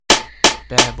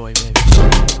Bad boy, baby.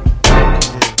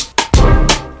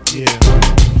 Yeah.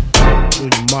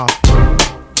 Junior Mafia.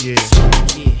 Yeah.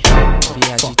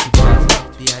 VIG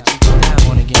 2000. VIG 2000.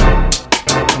 One again.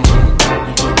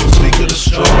 Speak of the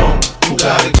strong. Who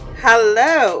got it?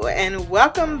 Hello and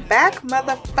welcome back,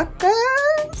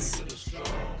 motherfuckers.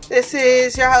 This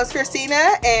is your host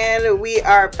Christina, and we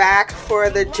are back for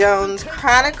the Jones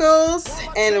Chronicles,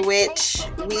 in which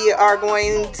we are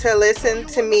going to listen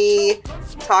to me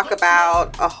talk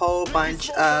about a whole bunch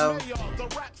of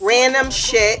random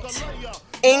shit,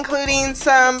 including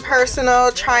some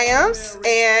personal triumphs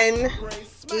and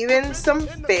even some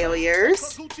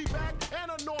failures.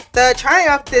 The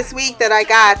triumph this week that I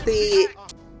got, the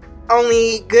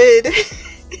only good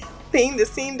thing that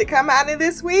seemed to come out of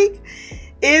this week,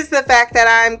 is the fact that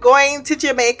I'm going to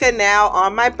Jamaica now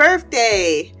on my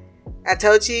birthday. I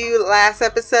told you last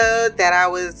episode that I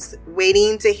was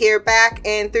waiting to hear back,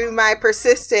 and through my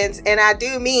persistence, and I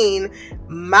do mean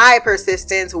my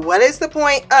persistence, what is the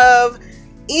point of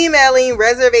emailing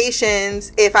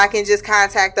reservations if I can just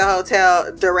contact the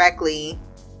hotel directly?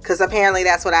 Because apparently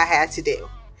that's what I had to do.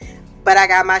 But I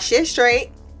got my shit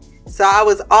straight. So I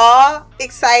was all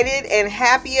excited and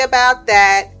happy about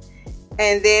that.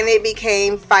 And then it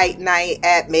became fight night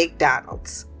at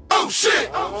McDonald's. Oh shit!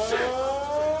 Oh shit!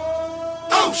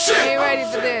 Oh shit! Are you ready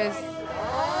for this?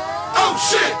 Oh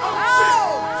shit!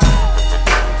 Oh!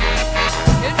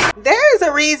 There is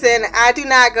a reason I do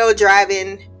not go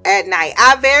driving at night.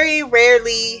 I very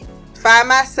rarely find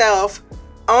myself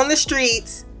on the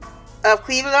streets of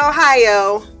Cleveland,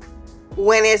 Ohio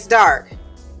when it's dark.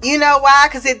 You know why?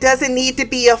 Because it doesn't need to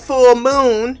be a full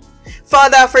moon for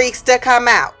the freaks to come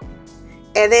out.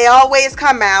 And they always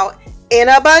come out in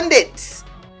abundance.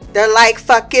 They're like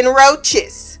fucking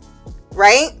roaches,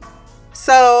 right?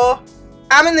 So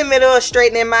I'm in the middle of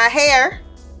straightening my hair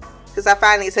because I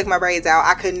finally took my braids out.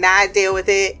 I could not deal with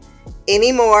it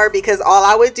anymore because all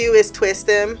I would do is twist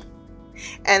them,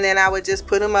 and then I would just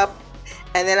put them up,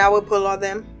 and then I would pull on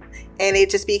them. And it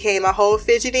just became a whole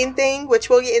fidgeting thing, which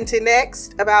we'll get into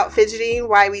next, about fidgeting,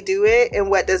 why we do it, and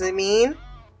what does it mean.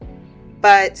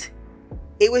 But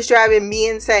it was driving me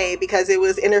insane because it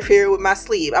was interfering with my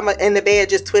sleep. I'm in the bed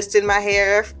just twisting my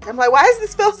hair. I'm like, why does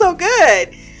this feel so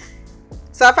good?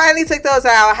 So I finally took those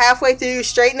out, halfway through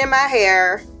straightening my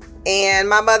hair. And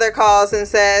my mother calls and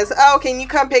says, oh, can you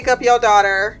come pick up your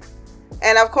daughter?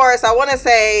 And of course, I want to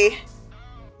say,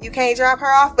 you can't drop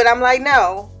her off. But I'm like,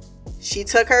 no. She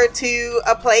took her to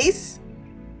a place.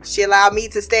 She allowed me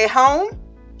to stay home.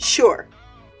 Sure,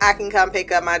 I can come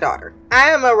pick up my daughter. I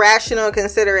am a rational,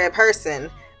 considerate person.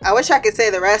 I wish I could say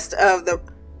I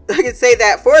could say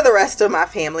that for the rest of my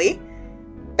family.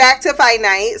 Back to fight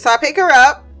night. So I pick her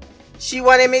up. She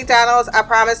wanted McDonald's. I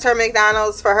promised her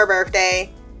McDonald's for her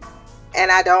birthday. And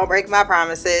I don't break my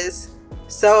promises.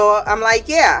 So I'm like,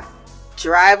 yeah.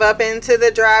 Drive up into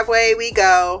the driveway we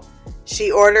go.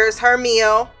 She orders her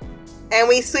meal. And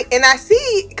I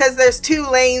see, because there's 2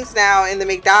 lanes now in the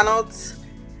McDonald's.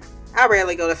 I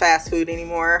rarely go to fast food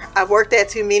anymore. I've worked at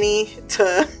too many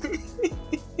to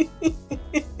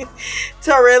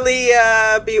really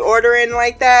be ordering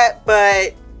like that.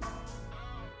 But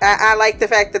I like the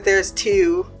fact that there's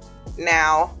 2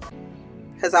 now,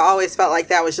 because I always felt like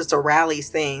that was just a Rally's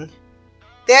thing.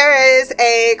 There is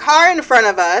a car in front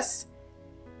of us,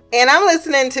 and I'm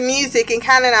listening to music and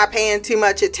kind of not paying too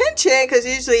much attention, because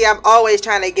usually I'm always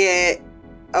trying to get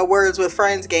a Words with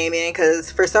Friends game in,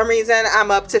 because for some reason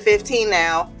I'm up to 15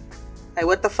 now. Like,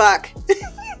 what the fuck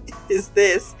is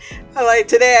this?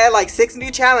 Today I had like 6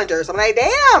 new challengers. I'm like,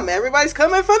 damn, everybody's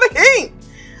coming for the king.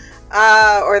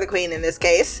 Or the queen in this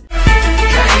case.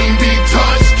 Can't be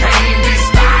touched, can't be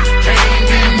stopped, can't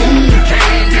be moved,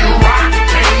 can't be rocked,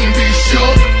 can't be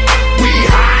shook. We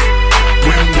hot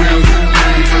when real you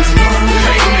niggas move.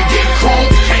 Came to get crunk,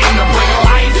 came to bring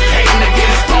life, came to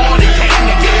get started, came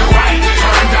to get right.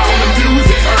 Turn down the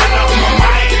music, turn up the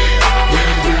mic.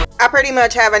 I pretty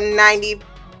much have a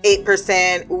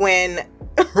 98% win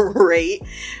rate.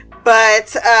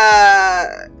 But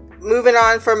moving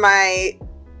on from my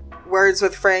Words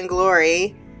with Friend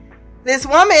glory, this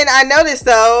woman, I noticed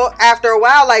though, after a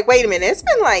while, like, wait a minute, it's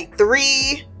been like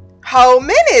 3 whole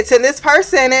minutes and this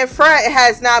person in front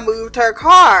has not moved her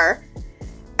car.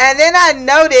 And then I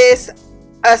noticed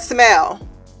a smell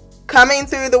coming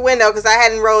through the window, because I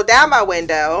hadn't rolled down my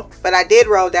window, but I did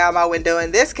roll down my window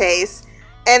in this case.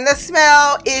 And the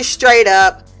smell is straight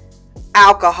up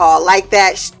alcohol, like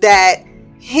that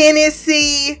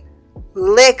Hennessy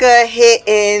liquor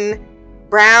hitting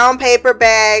brown paper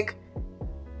bag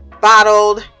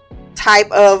bottled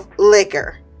type of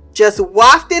liquor, just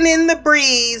wafting in the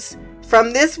breeze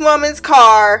from this woman's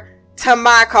car to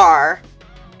my car.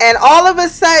 And all of a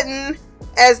sudden,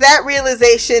 as that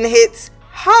realization hits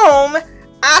home,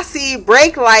 I see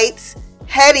brake lights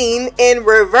heading in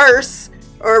reverse,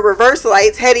 or reverse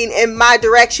lights heading in my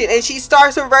direction. And she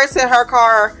starts reversing her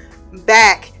car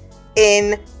back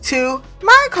into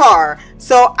my car.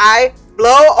 So I blow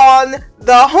on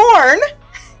the horn,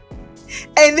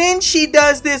 and then she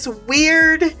does this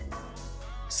weird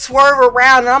swerve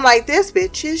around, and I'm like, this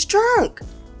bitch is drunk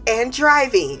and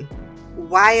driving.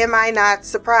 Why am I not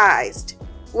surprised?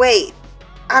 Wait,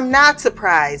 I'm not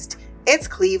surprised. It's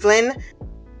Cleveland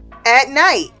at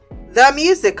Night, the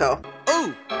musical.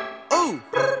 Ooh, ooh,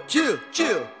 chill,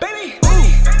 baby.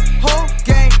 Ooh, whole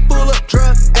gang full of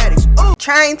drug addicts. Ooh.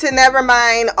 Trying to never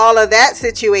mind all of that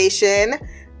situation,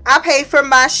 I paid for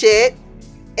my shit,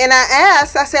 and I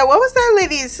asked, I said, what was that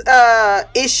lady's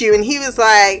issue? And he was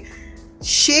like,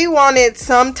 she wanted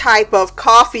some type of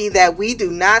coffee that we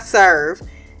do not serve.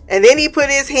 And then he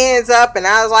put his hands up, and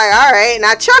I was like, all right. And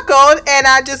I chuckled, and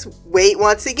I just wait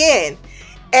once again.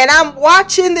 And I'm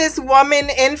watching this woman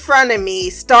in front of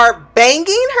me start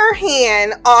banging her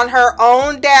hand on her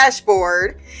own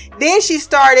dashboard. Then she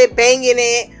started banging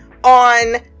it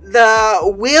on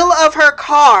the wheel of her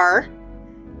car.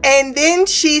 And then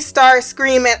she starts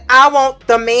screaming, I want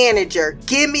the manager.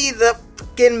 Give me the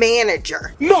fucking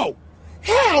manager. No!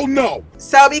 Hell no!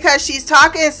 So because she's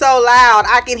talking so loud,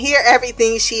 I can hear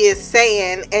everything she is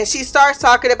saying. And she starts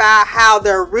talking about how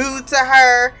they're rude to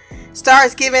her,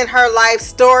 starts giving her life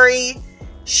story.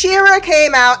 Shira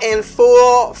came out in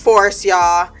full force,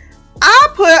 y'all. I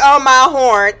put on my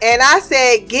horn and I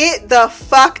said, get the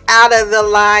fuck out of the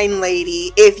line,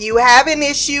 lady. If you have an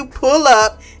issue, pull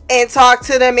up and talk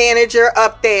to the manager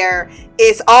up there.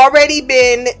 It's already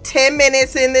been 10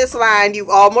 minutes in this line. You've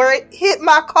almost hit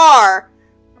my car.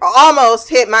 Or almost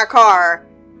hit my car.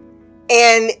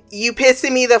 And you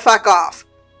pissing me the fuck off.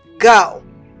 Go.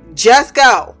 Just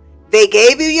go. They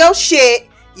gave you your shit.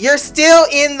 You're still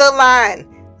in the line.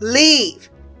 Leave.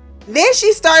 Then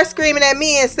she starts screaming at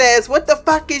me and says, what the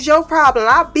fuck is your problem?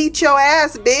 I'll beat your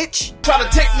ass, bitch. Try to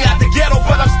take me out the ghetto,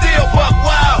 but I'm still buck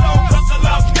wild. Knuckle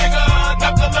up, nigga.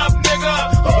 Knuckle up,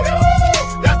 nigga.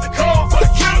 Ooh, that's the code for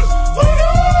the killers.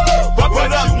 Ooh,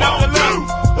 buckle up, knuckle up.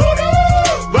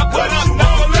 Buckle up,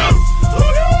 knuckle up.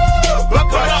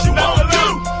 Buckle up, knuckle up.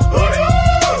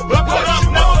 Buckle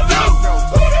up, knuckle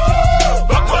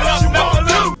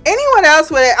up. Anyone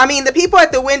else would, I mean, the people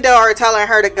at the window are telling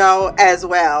her to go as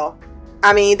well.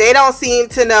 I mean, they don't seem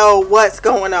to know what's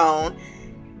going on.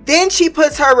 Then she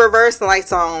puts her reverse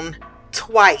lights on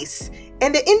twice.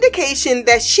 And the indication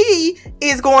that she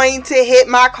is going to hit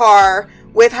my car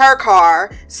with her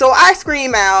car. So I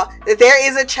scream out that there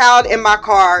is a child in my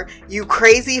car, you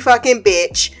crazy fucking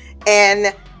bitch.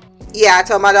 And yeah, I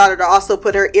told my daughter to also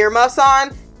put her earmuffs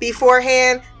on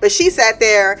beforehand, but she sat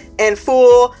there and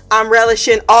full, I'm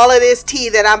relishing all of this tea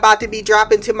that I'm about to be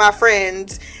dropping to my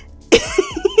friends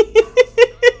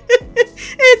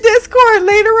in Discord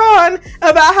later on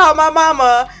about how my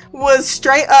mama was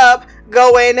straight up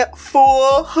going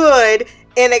full hood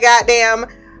in a goddamn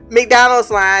McDonald's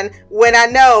line when I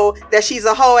know that she's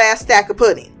a whole ass stack of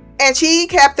pudding. And she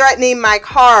kept threatening my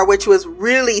car, which was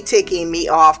really ticking me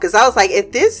off, because I was like,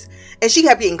 if this, and she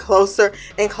kept getting closer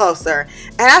and closer.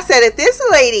 And I said, if this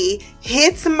lady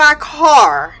hits my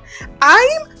car,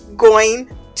 I'm going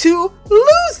to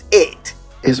lose it.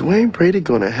 Is Wayne Brady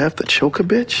gonna have to choke a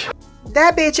bitch?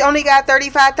 That bitch only got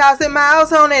 35,000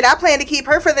 miles on it. I plan to keep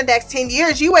her for the next 10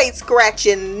 years. You ain't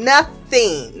scratching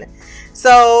nothing.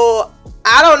 So,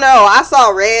 I don't know. I saw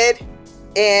red,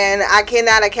 and I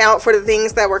cannot account for the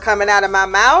things that were coming out of my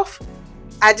mouth.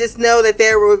 I just know that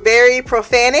they were very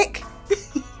profanic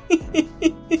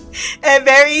and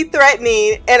very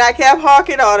threatening, and I kept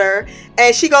honking on her,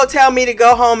 and she gonna tell me to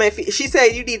go home and she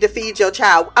said, you need to feed your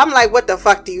child. I'm like, what the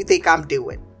fuck do you think I'm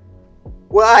doing?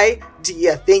 Why do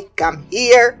you think I'm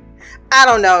here? I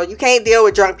don't know. You can't deal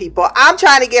with drunk people. I'm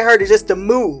trying to get her to just to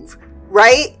move,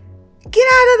 right? Get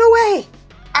out of the way.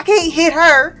 I can't hit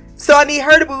her, so I need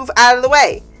her to move out of the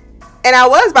way. And I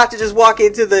was about to just walk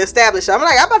into the establishment. I'm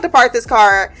like, I'm about to park this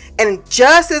car. And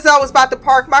just as I was about to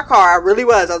park my car, I really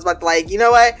was. I was about to like, you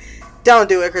know what? Don't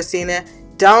do it, Christina.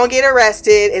 Don't get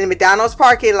arrested in the McDonald's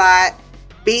parking lot,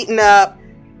 beating up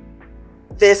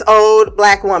this old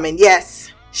black woman.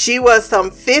 Yes, she was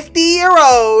some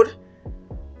 50-year-old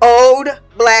old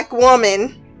black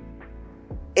woman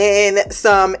in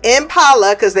some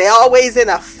Impala, because they always in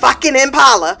a fucking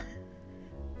Impala.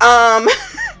 Oh,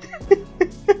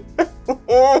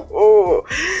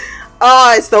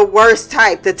 it's the worst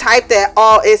type. The type that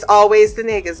is always the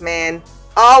niggas, man.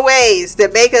 always to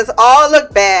make us all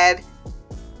look bad.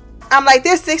 I'm like,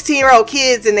 there's 16-year-old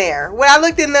kids in there. When I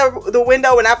looked in the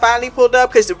window when I finally pulled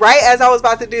up, because right as I was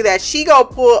about to do that, she gonna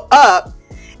pull up.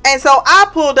 And so I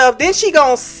pulled up, then she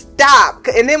gonna stop.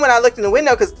 And then when I looked in the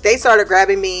window, because they started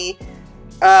grabbing me,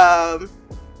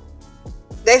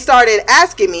 they started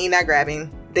asking me, not grabbing,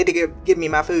 they did give me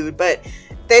my food, but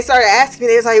they started asking me,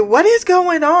 they was like, what is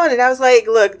going on? And I was like,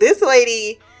 look, this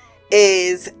lady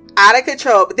is out of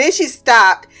control. But then she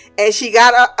stopped and she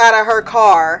got out of her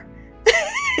car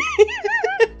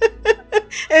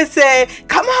and said,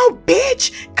 come on,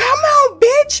 bitch. Come on,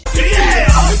 bitch. Yeah!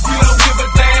 If you don't give a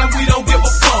damn, we don't give a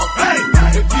fuck. Hey!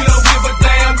 If you don't give a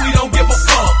damn, we don't give a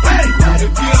fuck. Hey!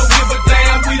 If you don't give a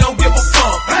damn, we don't give a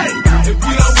fuck. Hey! If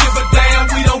you don't give a damn,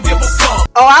 we don't give a fuck.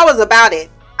 Oh, I was about it.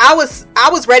 I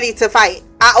was ready to fight.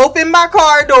 I opened my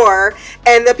car door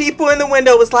and the people in the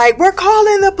window was like, we're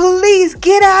calling the police.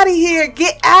 Get out of here.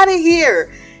 Get out of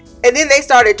here. And then they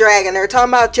started dragging her, talking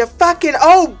about your fucking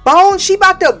old bone. She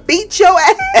about to beat your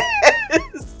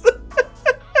ass.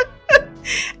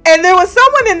 And there was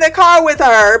someone in the car with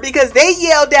her because they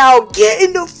yelled out, get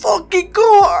in the fucking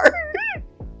car.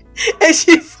 And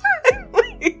she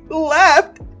finally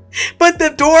left. But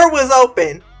the door was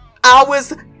open. I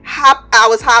was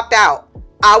hopped out.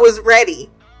 I was ready.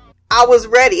 I was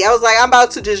like, I'm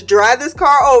about to just drive this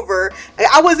car over.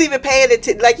 I wasn't even paying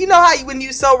attention. Like, you know how when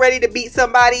you so ready to beat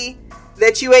somebody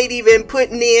that you ain't even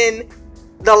putting in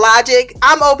the logic?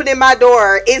 I'm opening my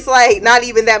door. It's like not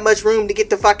even that much room to get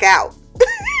the fuck out.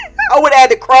 I would have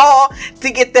had to crawl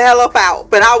to get the hell up out.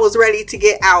 But I was ready to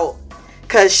get out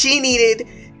because she needed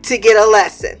to get a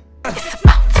lesson.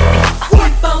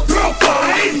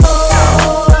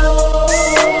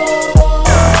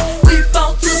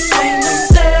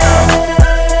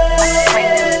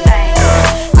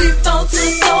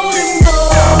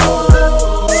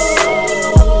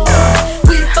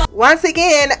 Once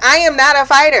again, I am not a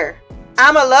fighter.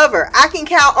 I'm a lover. I can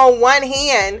count on one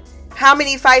hand how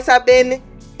many fights I've been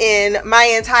in my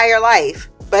entire life.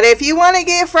 But if you want to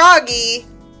get froggy,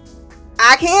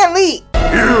 I can't leap.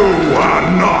 You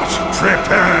are not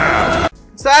prepared.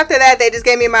 So after that, they just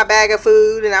gave me my bag of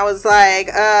food and I was like,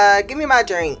 give me my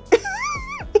drink.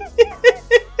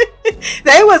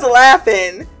 They was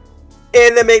laughing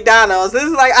in the McDonald's. This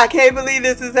is like, I can't believe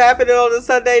this is happening on a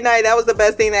Sunday night. That was the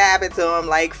best thing that happened to him.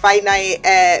 Like fight night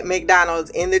at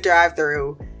McDonald's in the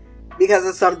drive-thru because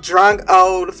of some drunk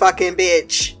old fucking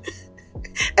bitch.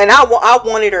 And I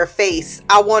wanted her face.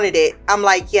 I wanted it. I'm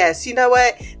like, yes, you know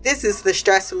what? This is the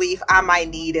stress relief I might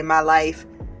need in my life,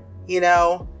 you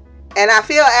know? And I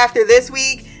feel after this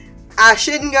week, I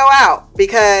shouldn't go out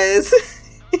because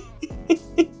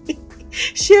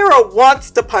Shira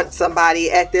wants to punch somebody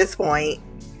at this point.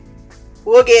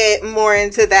 We'll get more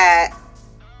into that.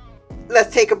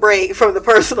 Let's take a break from the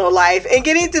personal life and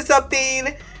get into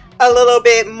something a little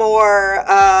bit more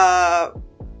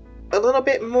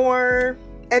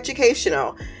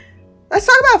educational. Let's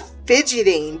talk about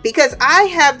fidgeting because I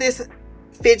have this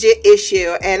fidget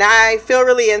issue and I feel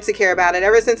really insecure about it.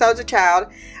 Ever since I was a child,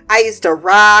 I used to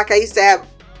rock. I used to have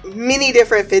many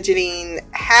different fidgeting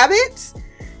habits.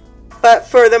 But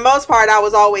for the most part, I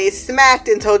was always smacked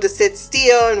and told to sit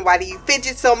still and why do you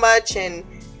fidget so much and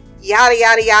yada,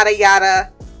 yada, yada,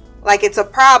 yada, like it's a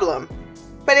problem.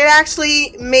 But it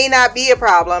actually may not be a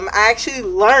problem. I actually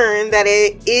learned that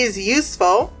it is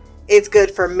useful. It's good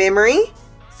for memory,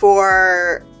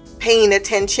 for paying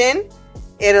attention.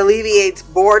 It alleviates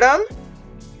boredom.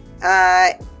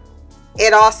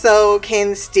 It also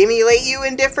can stimulate you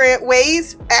in different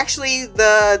ways. Actually,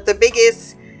 the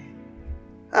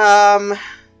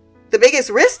biggest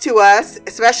risk to us,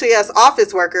 especially us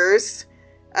office workers,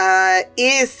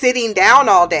 is sitting down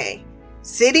all day.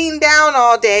 Sitting down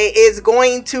all day is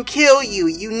going to kill you.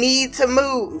 You need to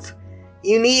move.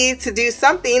 You need to do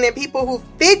something. And people who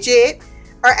fidget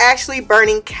are actually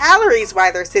burning calories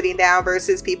while they're sitting down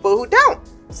versus people who don't.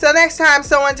 So next time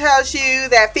someone tells you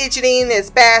that fidgeting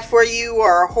is bad for you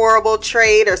or a horrible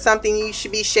trait or something you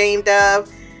should be ashamed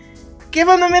of, give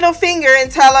them the middle finger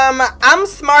and tell them, I'm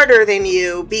smarter than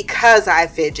you because I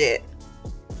fidget.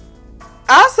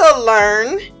 I also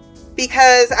learned,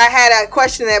 because I had a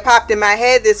question that popped in my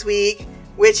head this week,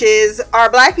 which is,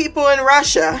 are black people in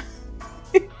Russia?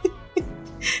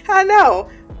 I know.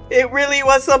 It really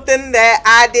was something that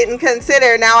I didn't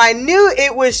consider. Now, I knew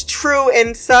it was true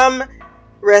in some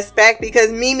respect because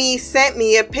Mimi sent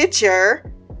me a picture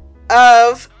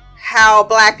of how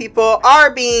black people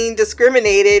are being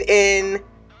discriminated in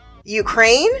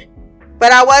Ukraine, but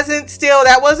that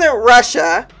wasn't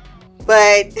Russia,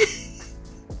 but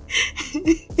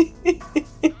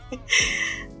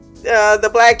the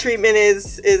black treatment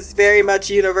is very much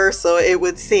universal, it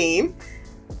would seem.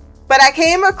 But I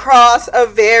came across a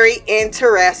very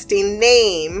interesting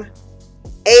name.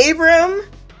 Abram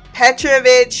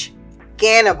Petrovich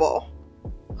Ganable,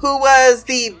 who was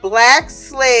the black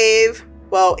slave.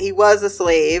 Well, he was a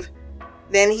slave.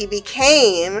 Then he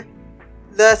became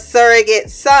the surrogate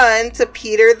son to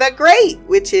Peter the Great,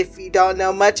 which, if you don't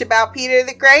know much about Peter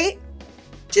the Great,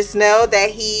 just know that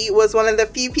he was one of the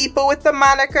few people with the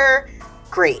moniker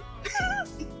Great.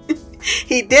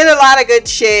 He did a lot of good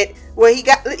shit. Well,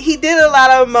 he did a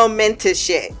lot of momentous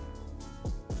shit.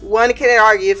 One can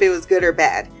argue if it was good or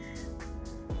bad.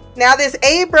 Now, this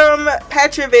Abram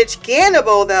Petrovich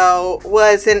Ganable, though,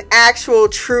 was an actual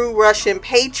true Russian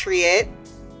patriot,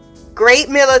 great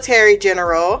military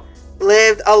general,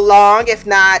 lived a long, if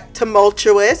not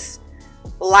tumultuous,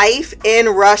 life in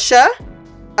Russia,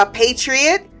 a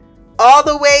patriot, all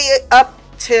the way up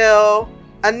till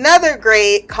another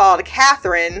great called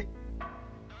Catherine,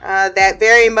 that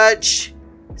very much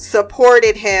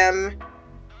supported him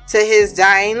to his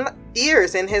dying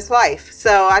years in his life.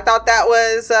 So I thought that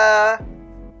was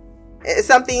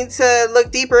something to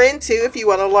look deeper into if you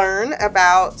want to learn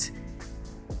about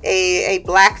a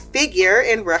black figure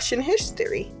in Russian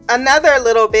history. Another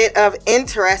little bit of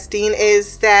interesting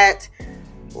is that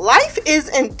life is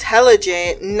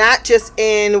intelligent, not just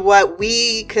in what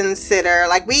we consider.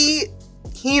 Like, we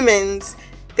humans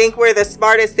think we're the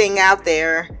smartest thing out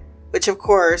there, which of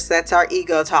course that's our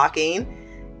ego talking.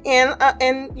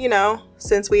 And you know,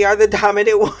 since we are the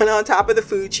dominant one on top of the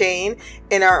food chain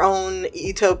in our own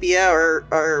utopia,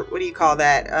 or what do you call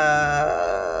that?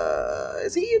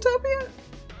 Is it utopia?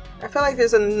 I feel like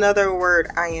there's another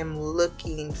word I am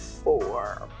looking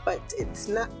for, but it's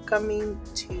not coming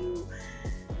to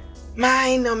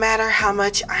mind, no matter how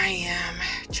much I am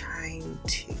trying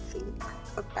to think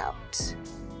about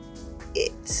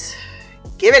it.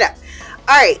 Give it up.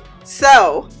 Alright,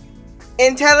 so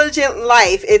intelligent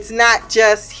life, it's not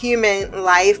just human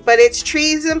life, but it's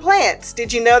trees and plants.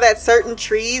 Did you know that certain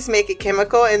trees make a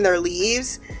chemical in their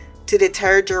leaves to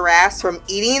deter giraffes from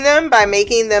eating them by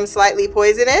making them slightly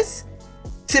poisonous,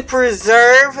 to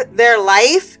preserve their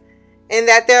life, and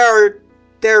that there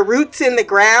are roots in the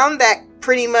ground that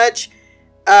pretty much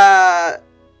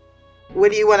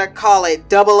what do you want to call it,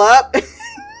 double up?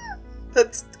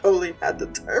 That's totally not the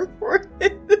term for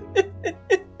it.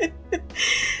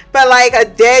 But like a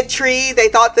dead tree, they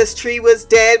thought this tree was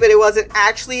dead, but it wasn't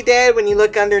actually dead. When you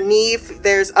look underneath,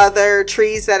 there's other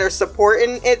trees that are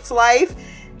supporting its life.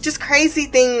 Just crazy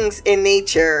things in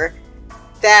nature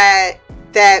that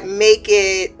make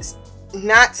it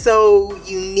not so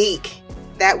unique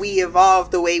that we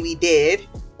evolved the way we did.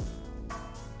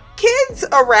 Kids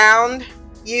around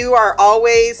you are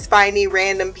always finding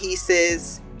random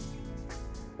pieces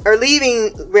or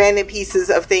leaving random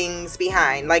pieces of things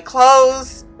behind. Like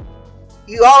clothes,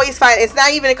 you always find, it's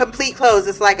not even a complete clothes.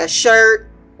 It's like a shirt,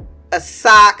 a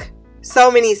sock,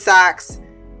 so many socks.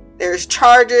 There's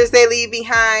chargers they leave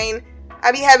behind.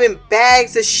 I be having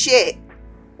bags of shit,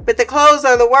 but the clothes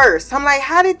are the worst. I'm like,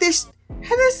 how did this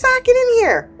sock get in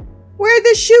here? Where did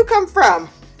this shoe come from?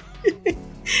 And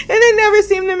they never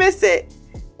seem to miss it.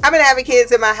 I've been having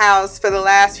kids in my house for the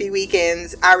last few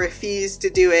weekends. I refuse to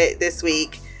do it this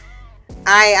week.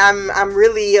 I'm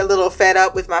really a little fed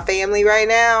up with my family right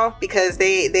now because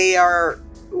they are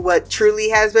what truly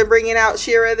has been bringing out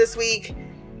Shira this week.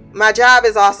 My job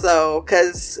is also,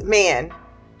 because, man,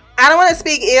 I don't want to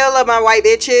speak ill of my white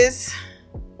bitches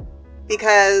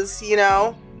because, you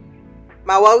know,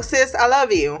 my woke sis, I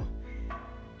love you.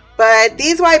 But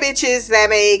these white bitches that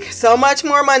make so much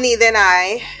more money than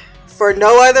I, for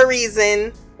no other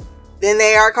reason than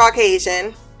they are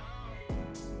Caucasian,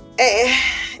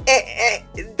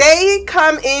 they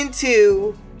come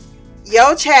into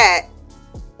your chat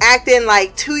acting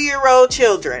like 2-year-old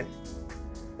children.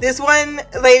 This one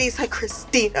lady's like,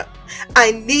 Christina,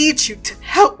 I need you to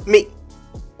help me.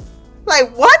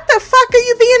 Like, what the fuck are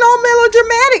you being all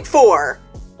melodramatic for?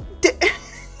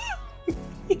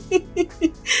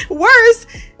 Worse,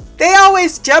 they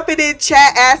always jumping in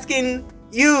chat asking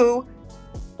you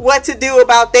what to do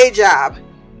about their job.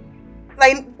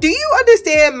 Like, do you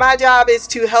understand my job is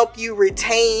to help you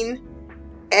retain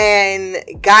and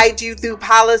guide you through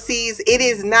policies? It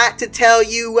is not to tell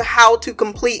you how to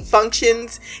complete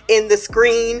functions in the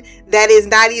screen that is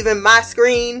not even my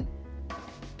screen.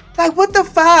 Like, what the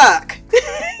fuck?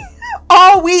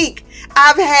 All week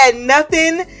I've had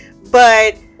nothing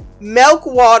but milk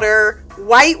water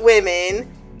white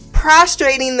women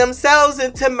prostrating themselves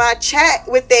into my chat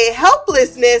with their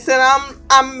helplessness, and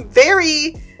I'm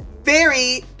very,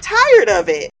 very tired of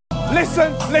it.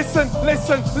 Listen.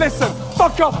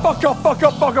 Fuck up.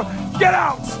 Get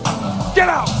out.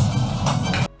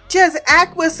 Just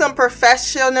act with some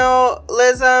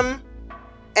professionalism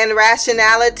and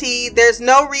rationality. There's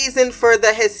no reason for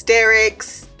the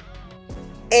hysterics,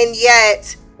 and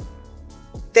yet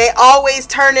they always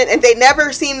turn it, and they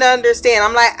never seem to understand.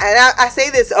 I'm like, I say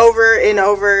this over and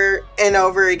over and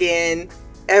over again.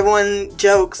 Everyone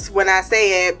jokes when I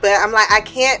say it, but I'm like, I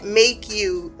can't make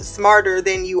you smarter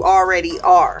than you already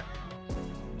are.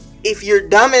 If you're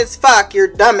dumb as fuck, you're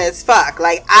dumb as fuck.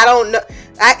 Like, I don't know.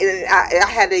 I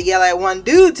had to yell at one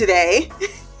dude today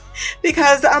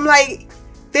because I'm like,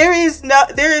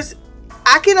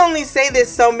 I can only say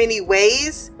this so many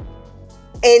ways,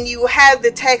 and you have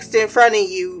the text in front of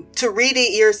you to read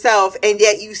it yourself, and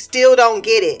yet you still don't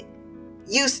get it.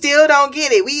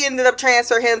 We ended up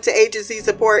transferring him to agency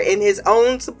support, and his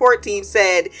own support team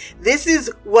said, this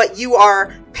is what you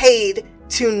are paid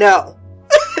to know.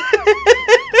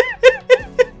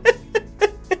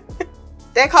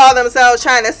 They call themselves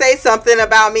trying to say something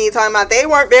about me, talking about they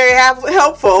weren't very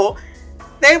helpful.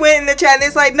 They went in the chat and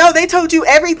it's like, no, they told you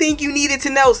everything you needed to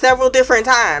know several different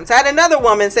times. I had another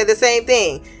woman say the same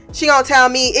thing. She gonna tell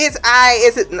me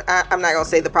I'm not gonna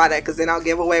say the product because then I'll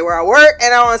give away where I work,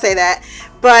 and I don't want to say that.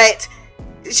 But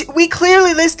we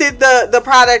clearly listed the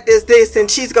product as this, and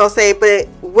she's gonna say, but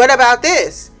what about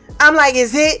this? I'm like,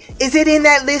 is it in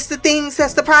that list of things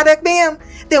that's the product, ma'am?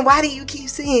 Then why do you keep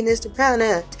saying it's the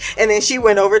product? And then she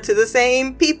went over to the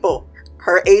same people,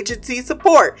 her agency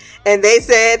support, and they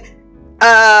said,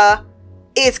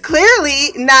 it's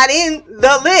clearly not in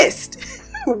the list.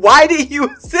 Why do you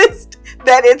insist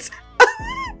that it's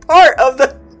part of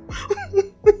the like,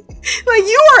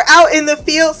 you are out in the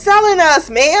field selling us,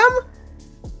 ma'am.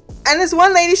 And this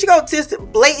one lady, she go just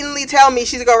blatantly tell me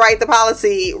she's gonna write the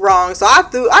policy wrong. So I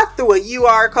threw a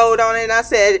UR code on it, and I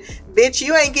said, bitch,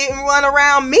 you ain't getting run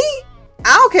around me.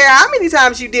 I don't care how many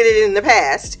times you did it in the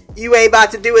past. You ain't about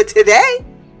to do it today.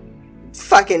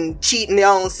 Fucking cheating your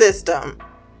own system.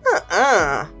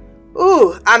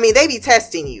 Ooh, I mean, they be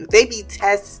testing you.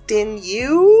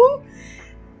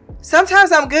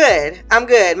 Sometimes I'm good.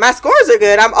 My scores are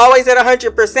good. I'm always at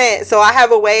 100%. So I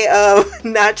have a way of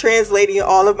not translating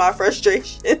all of my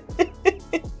frustration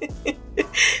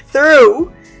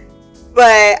through.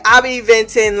 But I'll be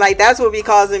venting. Like, that's what be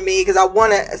causing me, because I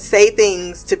want to say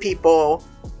things to people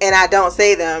and I don't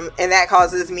say them. And that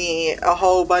causes me a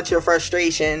whole bunch of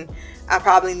frustration. I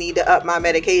probably need to up my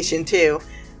medication too.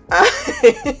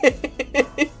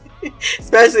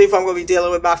 Especially if I'm going to be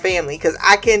dealing with my family, because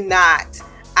I cannot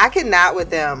with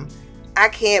them. I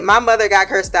can't. My mother got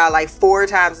cursed out like 4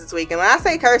 times this week. And when I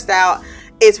say cursed out,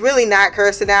 it's really not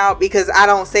cursing out, because I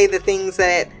don't say the things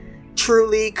that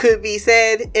truly could be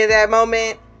said in that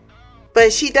moment.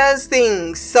 But she does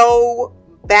things so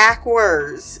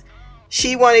backwards.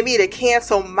 She wanted me to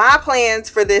cancel my plans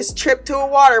for this trip to a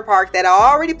water park that I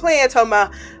already planned.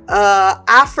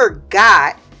 I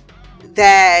forgot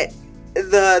that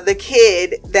the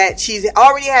kid that she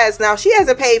already has now, she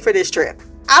hasn't paid for this trip.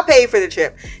 I paid for the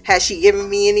trip. Has she given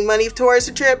me any money towards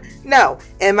the trip? No.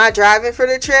 Am I driving for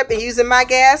the trip and using my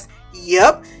gas?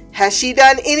 Yup. Has she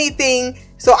done anything?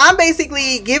 So I'm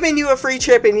basically giving you a free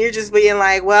trip, and you're just being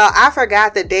like, well, I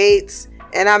forgot the dates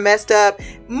and I messed up.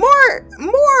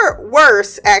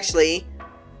 Worse, actually,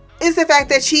 is the fact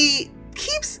that she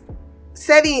keeps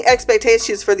setting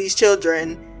expectations for these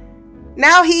children.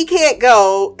 Now he can't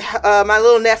go. My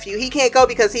little nephew, he can't go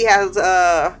because he has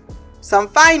some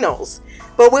finals.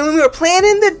 But when we were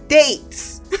planning the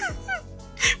dates,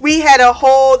 we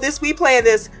planned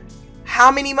this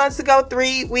how many months ago?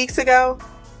 3 weeks ago.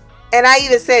 And I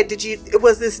even said,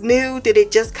 was this new? Did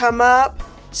it just come up?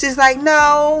 She's like,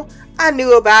 no, I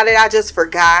knew about it. I just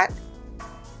forgot.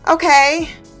 Okay,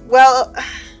 well,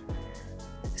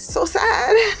 so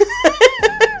sad.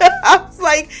 I was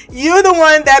like, you're the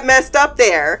one that messed up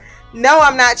there. No,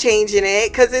 I'm not changing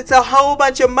it, because it's a whole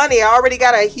bunch of money. I already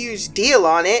got a huge deal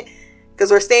on it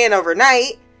because we're staying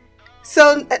overnight.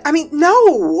 So, I mean,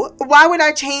 no. Why would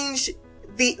I change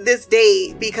this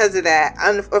day because of that?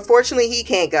 Unfortunately, he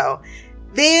can't go.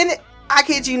 Then, I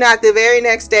kid you not, the very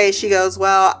next day, she goes,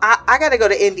 well, I got to go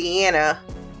to Indiana,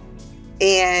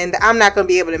 and I'm not going to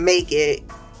be able to make it.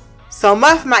 So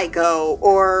Muff might go,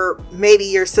 or maybe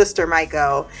your sister might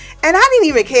go. And I didn't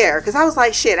even care, because I was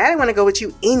like, shit, I didn't want to go with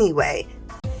you anyway.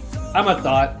 I'm a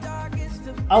thought.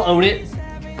 I'll own it.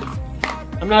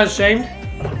 I'm not ashamed.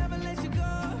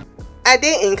 I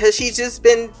didn't, because she's just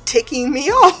been ticking me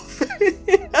off.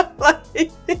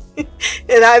 And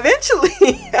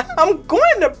eventually, I'm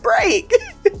going to break.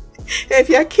 If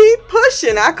you keep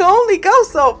pushing, I can only go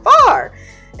so far.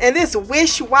 and this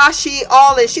wish-washy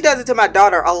and she does it to my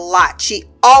daughter a lot. She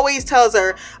always tells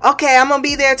her, okay, I'm gonna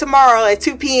be there tomorrow at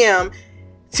 2 p.m.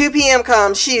 2 p.m.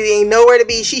 comes, she ain't nowhere to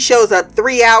be. She shows up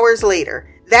 3 hours later.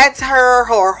 That's her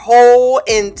whole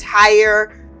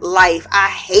entire life. I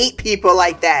hate people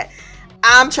like that.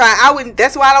 That's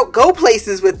why I don't go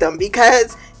places with them,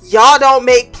 because y'all don't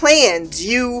make plans.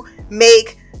 You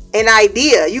make an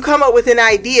idea. You come up with an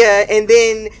idea and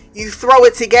then you throw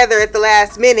it together at the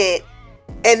last minute,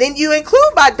 and then you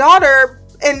include my daughter,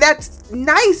 and that's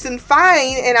nice and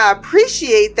fine, and I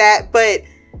appreciate that, but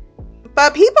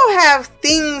people have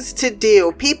things to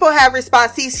do. People have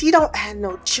responsibilities. He don't have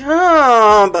no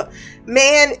job.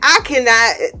 Man,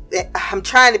 I'm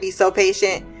trying to be so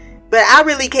patient, but I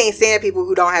really can't stand people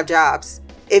who don't have jobs.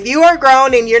 If you are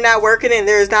grown and you're not working and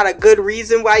there's not a good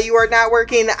reason why you are not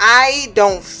working, I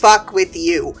don't fuck with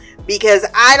you, because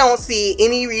I don't see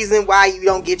any reason why you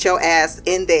don't get your ass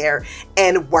in there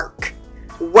and work,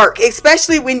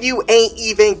 especially when you ain't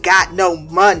even got no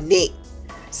money.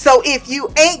 So if you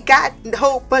ain't got a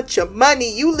whole bunch of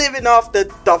money, you living off the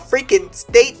freaking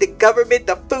state, the government,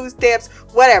 the food stamps,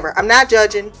 whatever. I'm not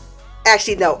judging.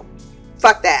 Actually, no.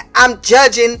 Fuck that. I'm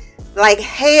judging like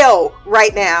hell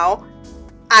right now.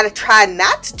 I try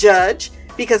not to judge,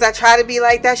 because I try to be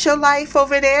like, that's your life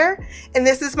over there, and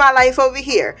this is my life over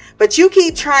here. But you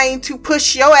keep trying to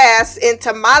push your ass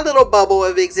into my little bubble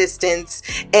of existence,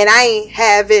 and I ain't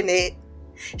having it.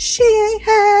 She ain't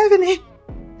having it.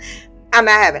 I'm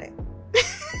not having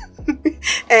it.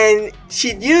 And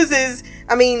she uses,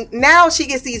 now she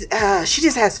gets these, she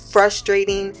just has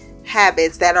frustrating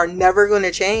habits that are never going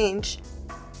to change.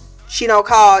 She don't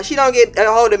get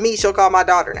a hold of me, she'll call my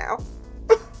daughter now.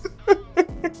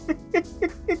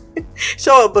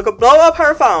 She'll blow up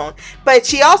her phone. But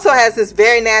she also has this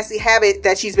very nasty habit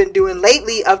that she's been doing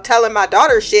lately of telling my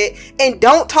daughter shit and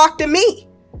don't talk to me.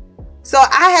 So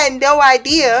I had no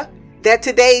idea that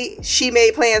today she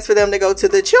made plans for them to go to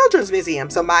the Children's Museum.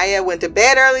 So Maya went to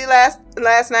bed early last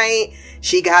night.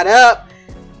 She got up,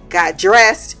 got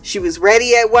dressed. She was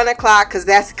ready at 1 o'clock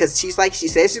because she said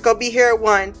she's going to be here at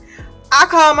 1. I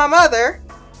called my mother.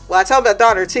 Well, I told my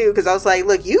daughter too, because I was like,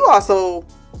 look, you also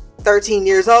 13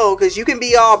 years old, because you can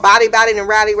be all body and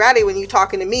rowdy when you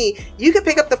talking to me. You can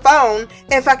pick up the phone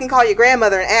and fucking call your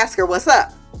grandmother and ask her what's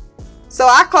up. So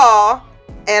I call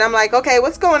and I'm like, okay,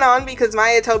 what's going on? Because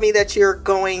Maya told me that you're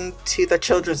going to the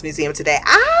Children's Museum today.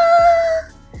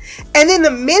 And then the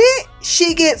minute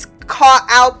she gets caught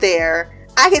out there,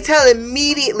 I can tell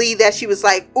immediately that she was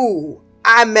like, ooh,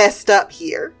 I messed up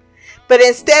here. But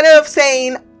instead of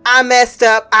saying, I messed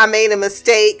up, I made a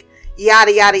mistake,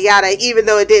 yada, yada, yada, even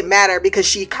though it didn't matter, because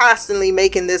she constantly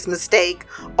making this mistake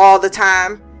all the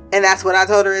time. And that's what I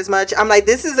told her as much. I'm like,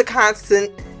 this is a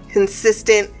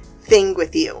consistent thing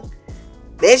with you.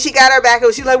 Then she got her back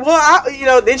and she's like,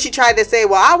 well, then she tried to say,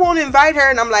 well, I won't invite her.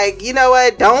 And I'm like, you know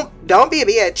what? Don't be a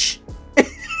bitch.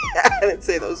 I didn't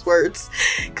say those words,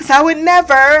 because I would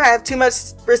never have too much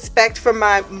respect for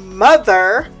my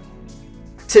mother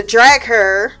to drag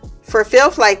her for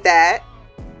filth like that.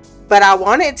 But I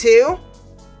wanted to,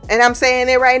 and I'm saying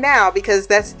it right now, because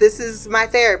this is my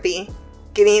therapy,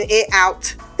 getting it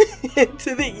out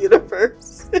into the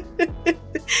universe.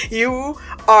 You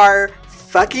are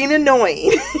fucking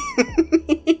annoying.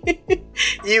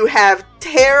 You have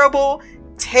terrible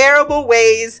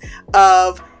ways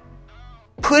of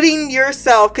putting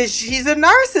yourself, because she's a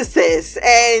narcissist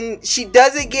and she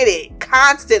doesn't get it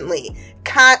constantly.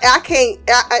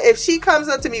 If she comes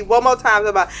up to me one more time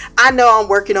about, I know I'm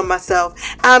working on myself,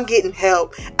 I'm getting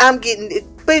help, I'm getting it.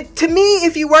 But to me,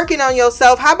 if you're working on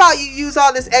yourself, how about you use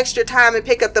all this extra time and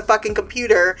pick up the fucking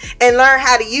computer and learn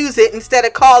how to use it, instead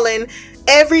of calling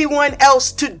everyone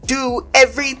else to do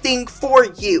everything for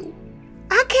you?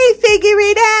 I can't figure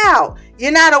it out.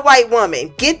 You're not a white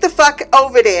woman. Get the fuck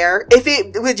over there.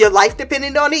 With your life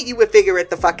depending on it, you would figure it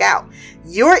the fuck out.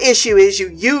 Your issue is you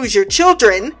use your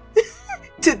children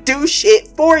to do shit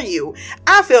for you.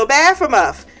 I feel bad for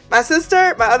Muff. My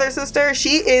other sister,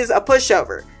 she is a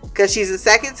pushover, because she's the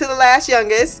second to the last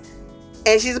youngest,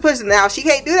 and she's a pushover. Now, she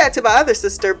can't do that to my other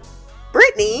sister,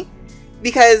 Brittany,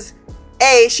 because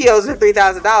she owes her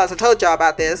 $3,000. I told y'all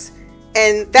about this.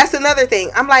 And that's another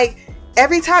thing. I'm like,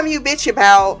 every time you bitch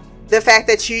about the fact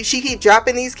that she keep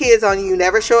dropping these kids on you,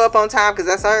 never show up on time, because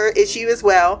that's her issue as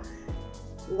well.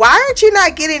 Why aren't you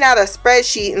not getting out a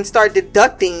spreadsheet and start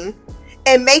deducting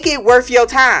and make it worth your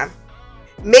time?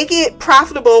 Make it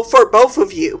profitable for both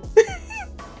of you.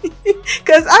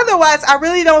 Because otherwise, I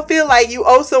really don't feel like you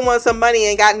owe someone some money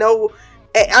and got no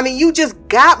I mean, you just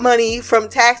got money from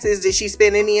taxes. Did she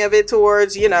spend any of it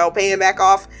towards, paying back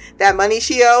off that money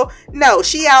she owed? No,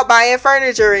 she out buying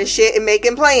furniture and shit and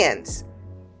making plans.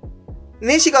 And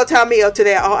then she go tell me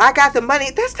today, I got the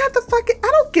money. That's not the fucking,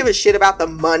 I don't give a shit about the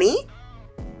money.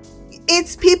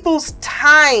 It's people's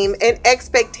time and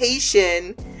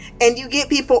expectation. And you get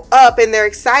people up and they're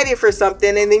excited for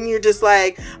something. And then you're just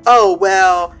like, oh,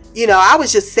 well, I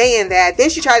was just saying that. Then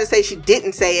she tried to say she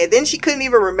didn't say it. Then she couldn't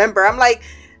even remember. I'm like,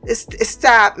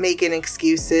 stop making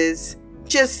excuses.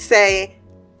 Just say,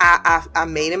 I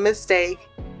made a mistake.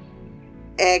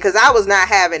 And because I was not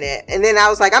having it. And then I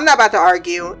was like, I'm not about to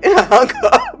argue. And I hung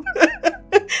up.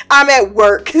 I'm at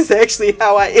work is actually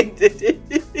how I ended it.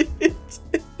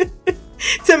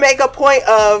 To make a point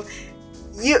of,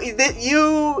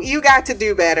 you got to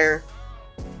do better.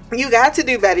 You got to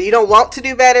do better. You don't want to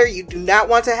do better. You do not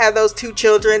want to have those 2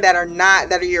 children that are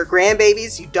your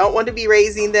grandbabies. You don't want to be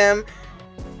raising them.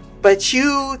 But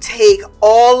you take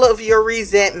all of your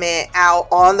resentment out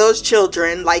on those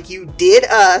children like you did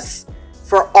us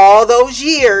for all those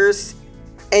years.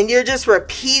 And you're just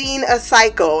repeating a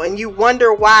cycle. And you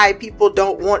wonder why people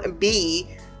don't want to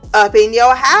be up in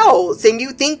your house. And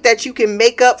you think that you can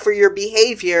make up for your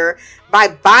behavior by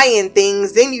buying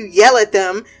things. Then you yell at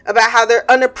them about how they're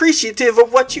unappreciative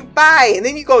of what you buy. And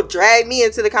then you go drag me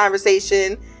into the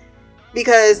conversation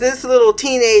because this little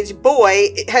teenage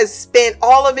boy has spent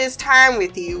all of his time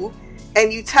with you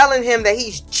and you telling him that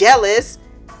he's jealous.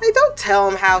 Like, don't tell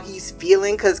him how he's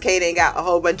feeling because Kaden got a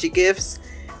whole bunch of gifts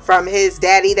from his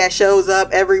daddy that shows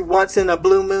up every once in a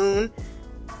blue moon.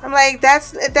 I'm like,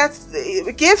 that's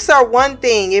gifts are one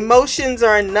thing, emotions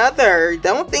are another.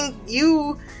 Don't think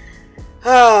you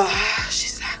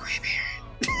she's not a great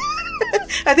parent.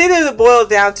 I think that's what it boils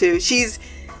down to. She's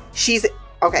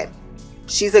okay.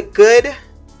 She's a good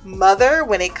mother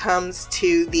when it comes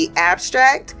to the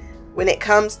abstract. When it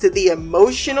comes to the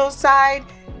emotional side,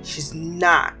 she's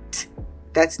not.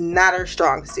 That's not her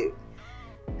strong suit.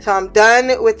 So I'm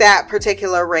done with that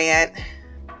particular rant.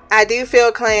 I do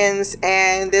feel cleansed,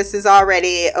 and this is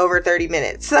already over 30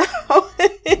 minutes. So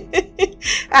I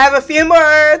have a few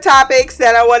more topics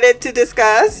that I wanted to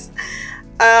discuss.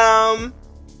 I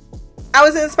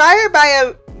was inspired by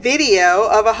a video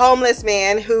of a homeless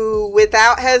man who,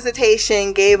 without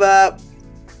hesitation, gave up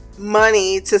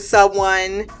money to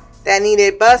someone that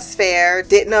needed bus fare,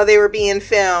 didn't know they were being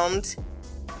filmed,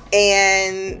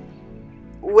 and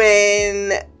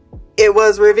when it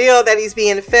was revealed that he's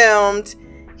being filmed,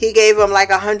 he gave him like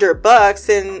 $100,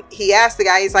 and he asked the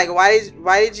guy, he's like, why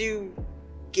were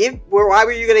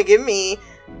you going to give me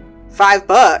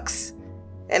 $5?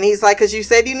 And he's like, because you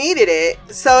said you needed it.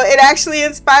 So it actually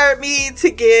inspired me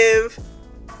to give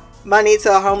money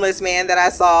to a homeless man that I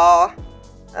saw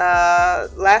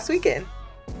last weekend.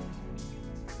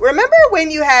 Remember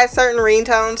when you had certain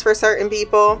ringtones for certain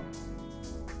people?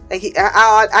 Like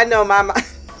I know my mom.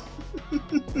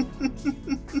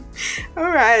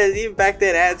 Alright, back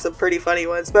then I had some pretty funny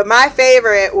ones. But my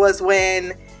favorite was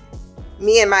when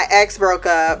me and my ex broke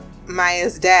up,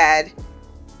 Maya's dad.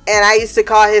 And I used to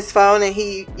call his phone and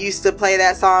he used to play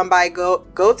that song by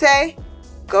Goethe? I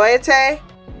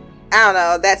don't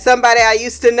know. That's somebody I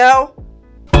used to know.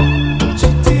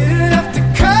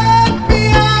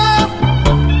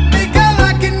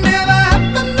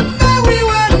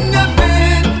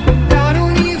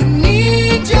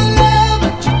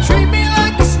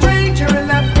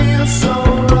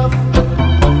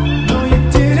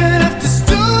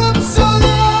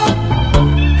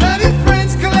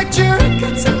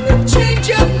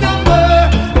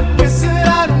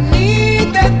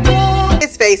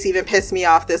 Face even pissed me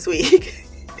off this week.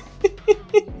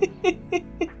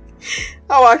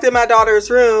 I walked in my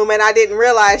daughter's room and I didn't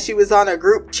realize she was on a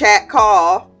group chat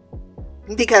call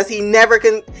because he never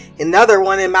can. Another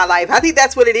one in my life. I think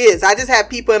that's what it is. I just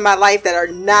have people in my life that are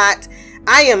not.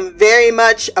 I am very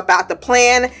much about the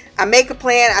plan. I make a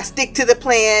plan. I stick to the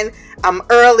plan. I'm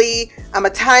early. I'm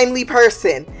a timely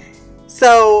person.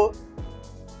 So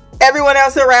everyone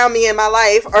else around me in my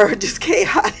life are just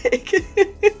chaotic.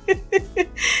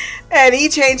 And he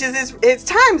changes his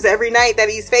times every night that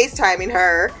he's FaceTiming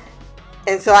her.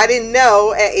 And so I didn't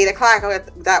know at 8 o'clock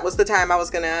that was the time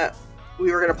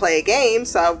we were gonna play a game.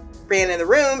 So I ran in the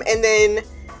room, and then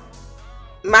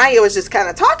Maya was just kind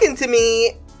of talking to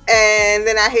me, and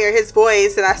then I hear his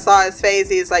voice and I saw his face.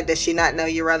 He's like, does she not know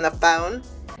you're on the phone?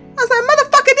 I was like,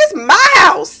 motherfucker, this is my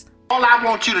house. All I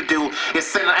want you to do is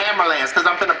send an ambulance, because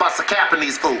I'm finna bust a cap in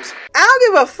these fools. I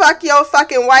don't give a fuck your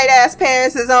fucking white ass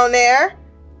parents is on there.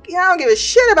 I don't give a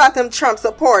shit about them Trump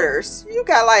supporters. You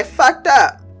got like fucked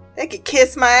up. They could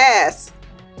kiss my ass.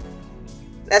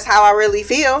 That's how I really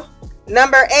feel.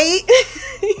 Number 8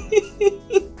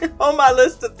 on my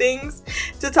list of things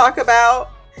to talk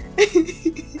about.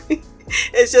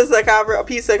 It's just a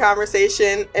piece of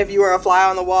conversation. If you were a fly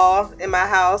on the wall in my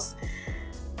house,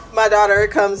 my daughter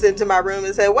comes into my room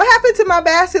and said, "What happened to my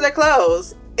basket of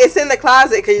clothes?" "It's in the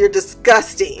closet because you're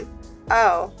disgusting."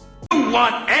 Oh. You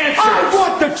want answers. I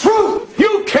want the truth.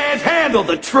 You can't handle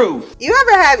the truth. You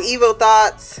ever have evil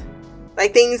thoughts?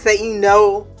 Like things that you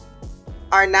know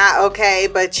are not okay,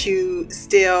 but you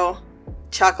still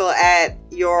chuckle at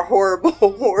your horrible,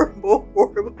 horrible,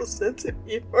 horrible sense of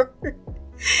humor.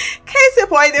 Case in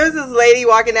point, there was this lady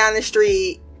walking down the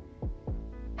street.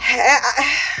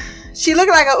 She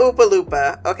looked like a Oopa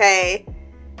Loopa, okay?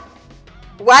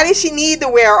 Why did she need to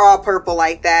wear all purple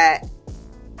like that?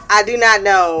 I do not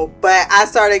know, but I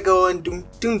started going doom,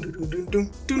 doom, doom, doom,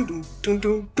 doom, doom, doom, doom,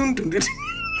 doom, doom, doom, doom,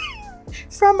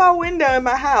 from my window in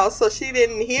my house, so she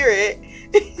didn't hear it.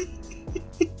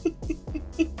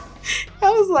 I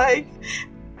was like,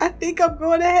 I think I'm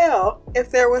going to hell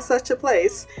if there was such a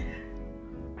place.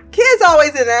 Kids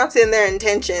always announcing their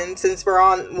intentions, since we're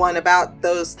on one about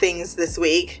those things this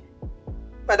week.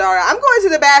 My daughter, "I'm going to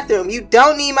the bathroom. You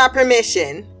don't need my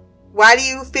permission. Why do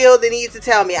you feel the need to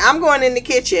tell me? I'm going in the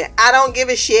kitchen. I don't give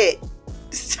a shit."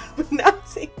 Stop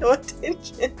announcing your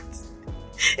intentions.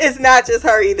 It's not just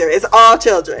her either. It's all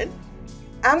children.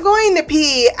 "I'm going to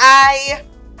pee. I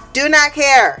do not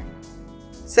care."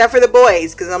 Except for the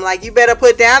boys, because I'm like, you better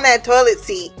put down that toilet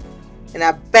seat. And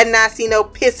I better not see no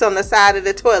piss on the side of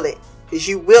the toilet, because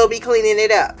you will be cleaning it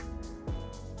up.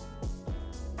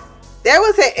 There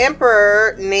was an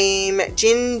emperor named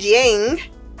Jin Jiang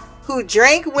who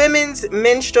drank women's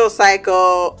menstrual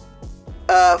cycle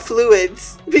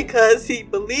fluids because he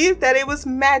believed that it was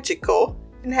magical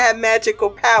and had magical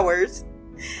powers.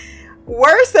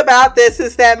 Worse about this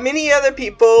is that many other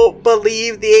people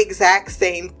believe the exact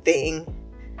same thing.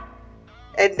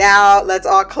 And now let's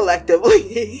all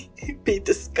collectively be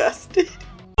disgusted.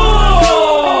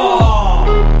 Oh!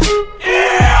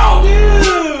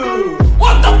 Ew!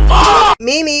 What the fuck?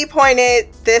 Mimi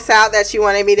pointed this out that she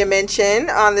wanted me to mention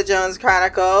on the Jones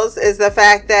Chronicles, is the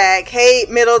fact that Kate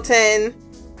Middleton,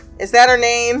 is that her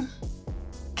name?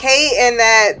 Kate and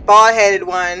that bald-headed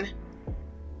one,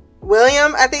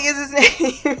 William, I think is his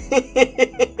name.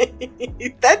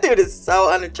 That dude is so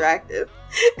unattractive.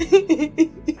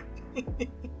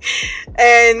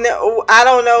 And I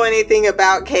don't know anything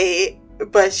about Kate,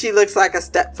 but she looks like a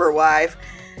Stepford wife.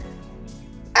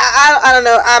 I don't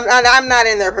know. I'm not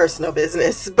in their personal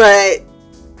business, but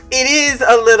it is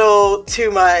a little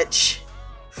too much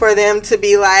for them to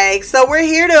be like, "So we're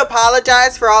here to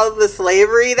apologize for all of the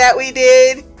slavery that we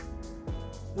did.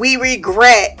 We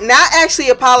regret," not actually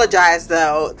apologize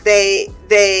though. They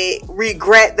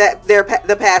regret that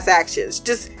the past actions.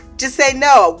 Just say,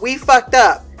 "No, we fucked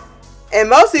up." And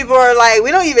most people are like,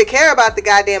 "We don't even care about the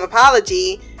goddamn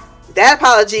apology." That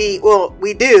apology, well,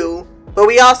 we do, but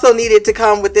we also needed to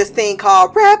come with this thing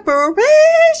called reparations.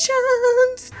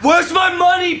 Where's my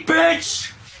money,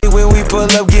 bitch? When we pull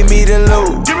up, give me the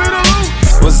loot. Give me the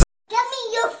loot. Give me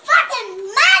your fucking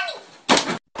money.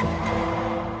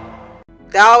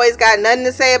 They always got nothing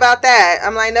to say about that.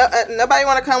 I'm like, no, nobody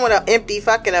want to come with an empty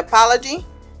fucking apology.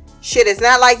 Shit, it's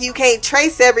not like you can't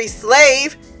trace every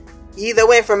slave. You either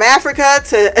went from Africa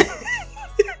to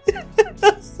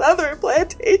a southern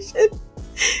plantation.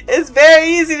 It's very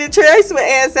easy to trace with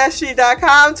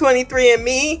Ancestry.com,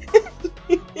 23andMe.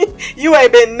 You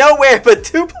ain't been nowhere but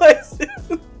 2 places.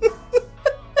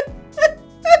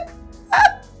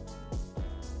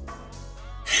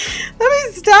 Let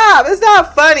me stop. It's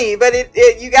not funny, but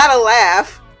you gotta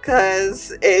laugh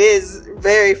because it is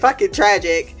very fucking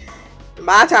tragic.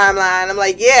 My timeline, I'm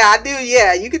like, yeah, I do.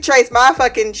 Yeah, you could trace my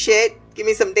fucking shit. Give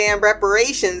me some damn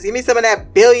reparations. Give me some of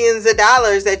that billions of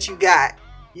dollars that you got.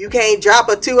 You can't drop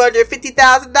a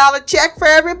 $250,000 check for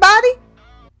everybody?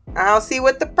 I don't see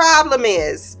what the problem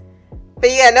is.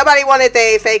 But yeah, nobody wanted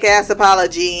their fake ass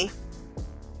apology.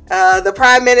 The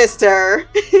prime minister,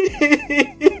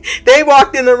 they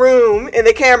walked in the room and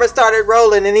the camera started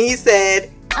rolling and he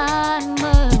said, I'm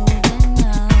moving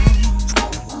on,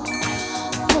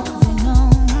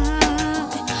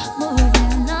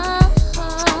 moving on.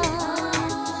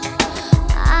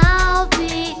 I'll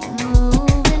be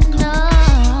moving on,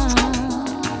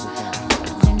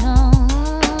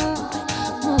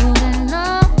 moving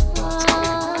on.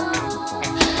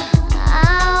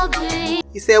 I'll be.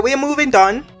 He said, we're moving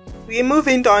on. We're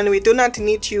moving on. We do not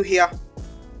need you here.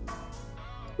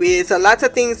 There's a lot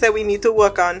of things that we need to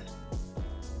work on.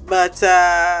 But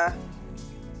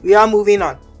we are moving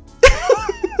on.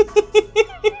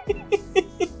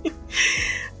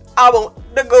 I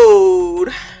want the gold.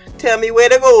 Tell me where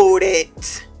the gold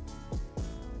at.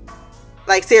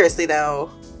 Like, seriously though,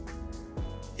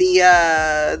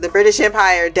 the British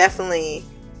Empire definitely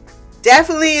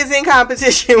is in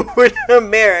competition with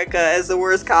America as the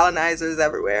worst colonizers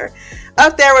everywhere.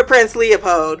 Up there with Prince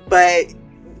Leopold, but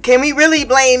can we really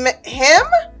blame him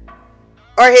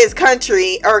or his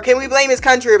country? Or can we blame his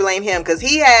country or blame him? Because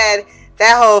he had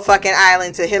that whole fucking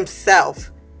island to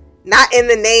himself. Not in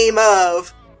the name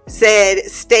of said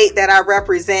state that I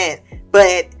represent,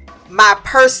 but my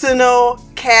personal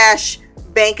cash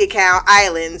bank account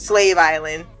island, slave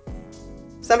island.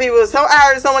 Some people,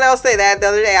 I heard someone else say that the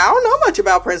other day. I don't know much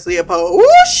about Prince Leopold.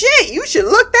 Oh shit, you should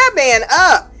look that man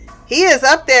up. He is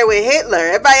up there with Hitler.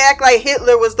 Everybody act like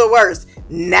Hitler was the worst.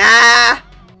 Nah.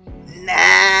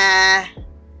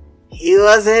 He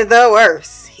wasn't the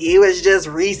worst. He was just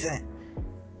recent.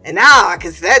 And now,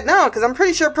 because I'm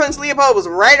pretty sure Prince Leopold was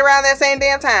right around that same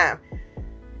damn time.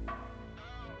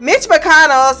 Mitch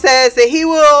McConnell says that he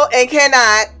will and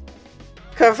cannot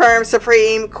confirm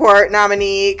Supreme Court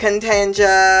nominee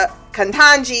Ketanji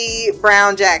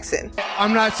Brown Jackson.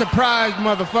 I'm not surprised,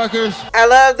 motherfuckers. I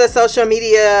love the social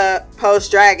media post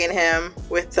dragging him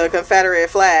with the Confederate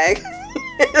flag.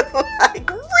 Like,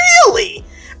 really?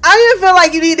 I don't even feel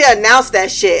like you need to announce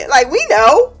that shit. Like, we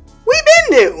know. We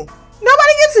been knew.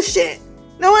 Nobody gives a shit.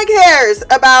 No one cares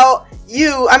about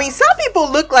you. I mean, some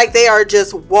people look like they are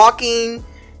just walking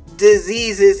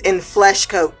diseases in flesh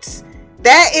coats.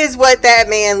 That is what that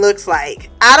man looks like.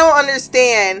 I don't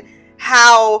understand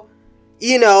how,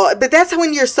 but that's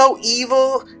when you're so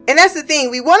evil. And that's the thing.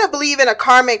 We want to believe in a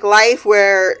karmic life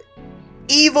where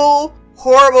evil,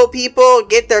 horrible people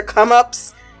get their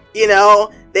come-ups,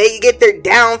 they get their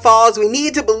downfalls. We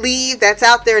need to believe that's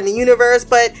out there in the universe.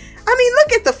 But I mean,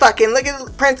 look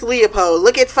at Prince Leopold.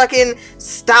 Look at fucking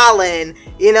Stalin.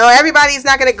 Everybody's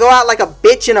not going to go out like a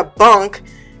bitch in a bunk,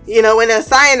 in a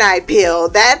cyanide pill.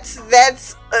 That's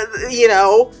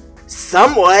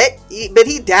somewhat. But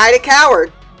he died a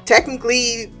coward.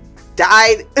 Technically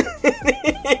died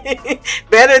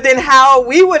better than how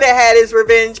we would have had his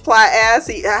revenge plot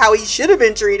how he should have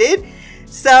been treated.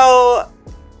 So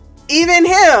even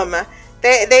him,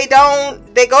 they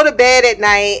go to bed at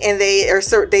night and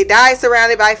they die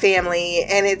surrounded by family,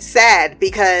 and it's sad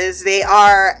because they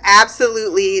are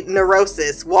absolutely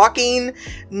walking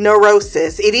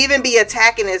neurosis. It even be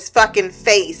attacking his fucking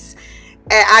face.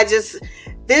 And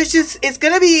it's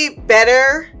gonna be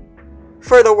better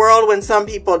for the world when some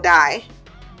people die.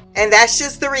 And that's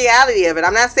just the reality of it.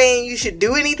 I'm not saying you should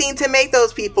do anything to make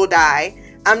those people die.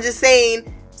 I'm just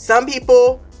saying some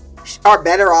people are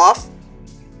better off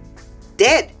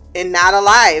dead and not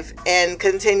alive and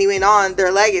continuing on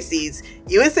their legacies.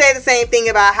 You would say the same thing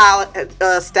about how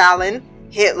Stalin,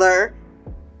 Hitler.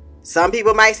 Some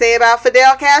people might say about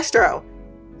Fidel Castro.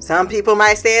 Some people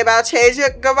might say about Che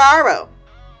Guevara.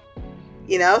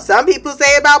 Some people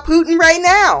say about Putin right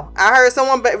now. I heard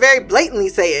someone very blatantly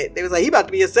say it. They was like, he about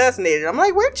to be assassinated. I'm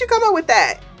like, where'd you come up with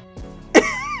that?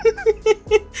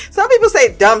 Some people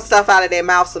say dumb stuff out of their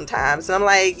mouth sometimes. And I'm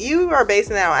like, you are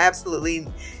basing that on absolutely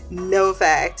no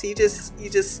fact.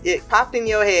 It popped in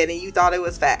your head and you thought it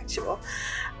was factual.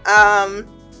 But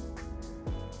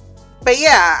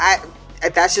yeah,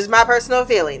 that's just my personal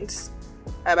feelings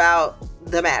about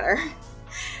the matter.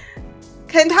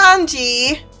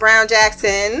 Ketanji Brown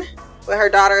Jackson, with her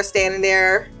daughter standing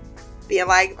there being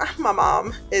like, my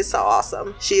mom is so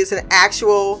awesome. She is an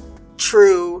actual,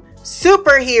 true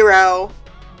superhero.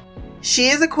 She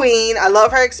is a queen. I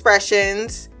love her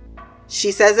expressions.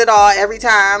 She says it all every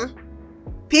time.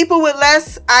 People with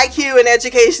less IQ and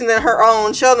education than her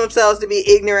own show themselves to be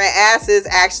ignorant asses,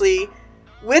 actually,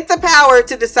 with the power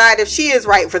to decide if she is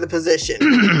right for the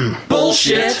position.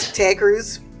 Bullshit. Ted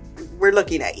Cruz, we're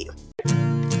looking at you.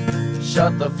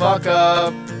 Shut the fuck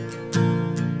up.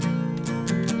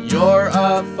 You're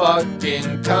a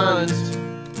fucking cunt.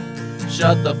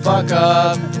 Shut the fuck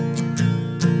up.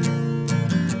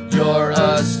 You're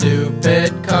a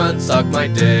stupid cunt. Suck my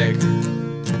dick.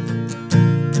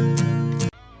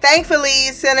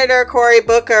 Thankfully, Senator Cory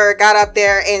Booker got up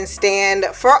there and stand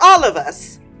for all of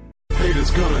us.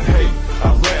 Haters gonna hate.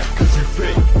 I laugh cause you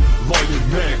fake. Lawyer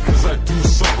mad cause I do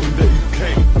something that you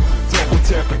can't. Double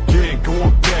tap again,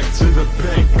 going back to the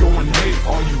bank. Going hate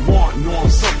all you want, know I'm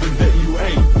something that you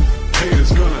ain't.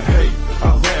 Haters gonna hate.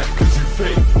 I laugh cause you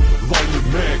fake. Lawyer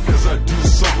mad cause I do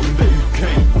something that you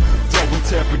can't. Double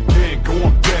tap again,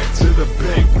 going back to the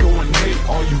bank. Going hate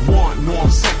all you want, know I'm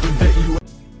something that you ain't.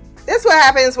 This what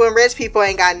happens when rich people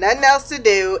ain't got nothing else to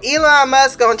do. Elon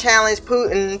Musk gonna challenge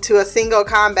Putin to a single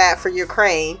combat for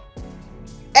Ukraine.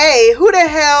 A, who the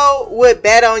hell would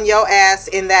bet on your ass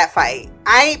in that fight?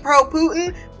 I ain't pro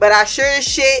Putin, but I sure as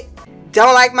shit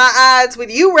don't like my odds with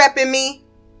you repping me.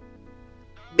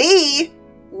 B,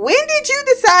 when did you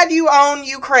decide you own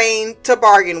Ukraine to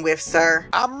bargain with, sir?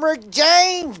 I'm Rick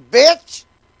James, bitch.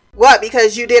 What,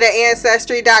 because you did an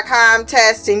Ancestry.com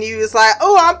test and you was like,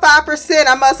 oh, I'm 5%,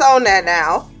 I must own that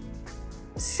now.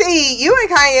 C, you and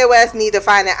Kanye West need to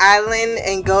find an island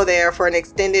and go there for an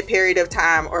extended period of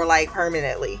time or like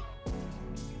permanently.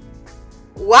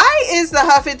 Why is the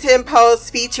Huffington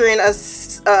Post featuring a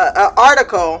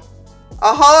article,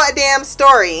 a whole damn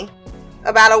story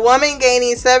about a woman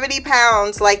gaining 70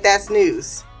 pounds like that's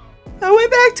news? I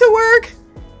went back to work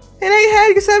and I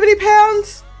had 70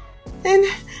 pounds and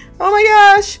oh my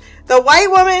gosh, the white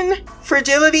woman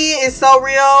fragility is so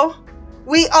real.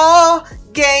 We all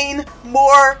gain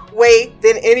more weight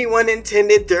than anyone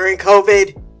intended during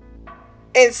COVID.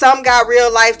 And some got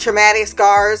real life traumatic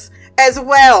scars as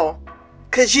well.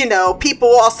 Because, you know, people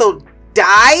also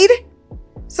died.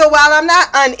 So while I'm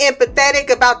not unempathetic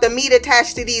about the meat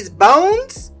attached to these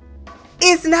bones,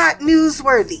 it's not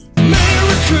newsworthy.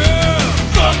 America,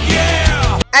 fuck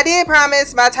yeah! I did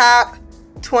promise my top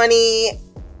 20...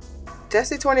 Did I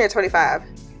say 20 or 25?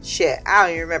 Shit, I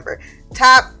don't even remember.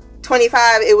 Top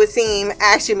 25, it would seem,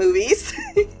 action movies.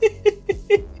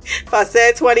 If I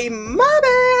said 20, my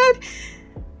bad.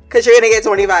 Because you're going to get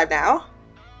 25 now.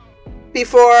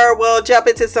 Before we'll jump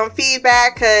into some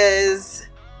feedback, because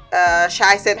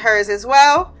Shy sent hers as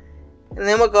well. And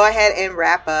then we'll go ahead and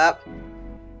wrap up.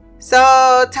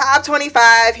 So, top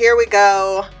 25, here we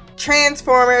go.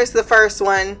 Transformers, the first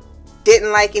one.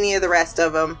 Didn't like any of the rest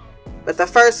of them. But the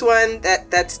first one,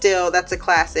 that's a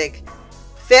classic.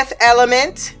 Fifth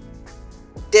Element.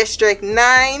 District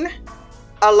 9.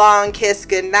 A Long Kiss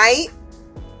Goodnight.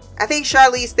 I think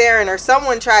Charlize Theron or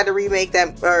someone tried to remake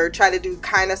that or try to do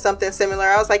kind of something similar.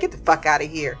 I was like, get the fuck out of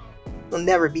here. It'll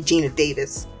never be Gina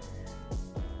Davis.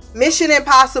 Mission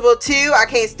Impossible 2. I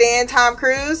can't stand Tom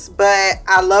Cruise, but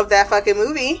I love that fucking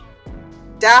movie.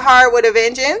 Die Hard with a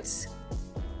Vengeance.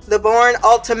 The Bourne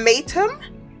Ultimatum.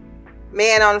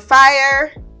 Man on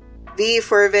Fire. V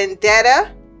for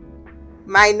Vendetta.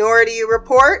 Minority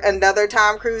Report. Another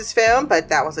Tom Cruise film, but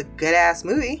that was a good ass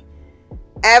movie.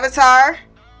 Avatar.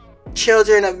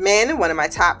 Children of Men, one of my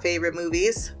top favorite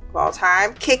movies of all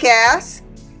time. Kick-Ass,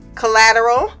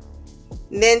 Collateral,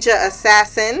 Ninja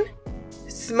Assassin,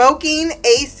 Smoking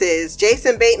Aces.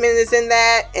 Jason Bateman is in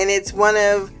that, and it's one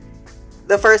of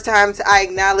the first times I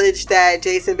acknowledged that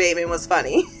Jason Bateman was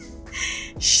funny.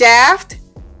 Shaft,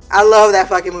 I love that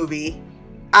fucking movie.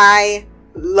 I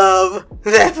love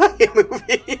that fucking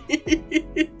movie.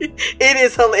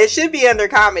 It should be under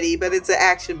comedy, but it's an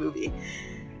action movie.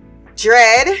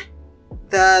 Dread,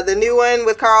 the new one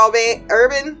with Carl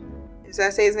Urban. Does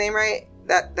that say his name right?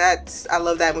 That's I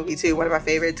love that movie too. One of my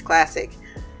favorites. Classic.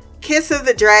 Kiss of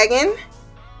the Dragon.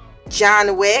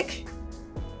 John Wick.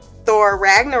 Thor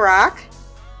Ragnarok.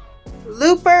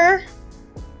 Looper.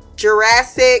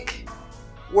 Jurassic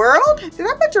World. Did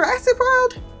I put Jurassic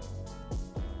World?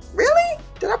 Really?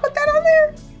 Did I put that on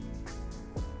there?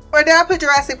 Or did I put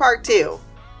Jurassic Park 2?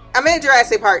 I meant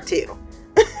Jurassic Park 2.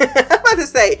 I'm about to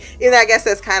say, I guess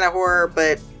that's kind of horror,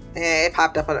 but it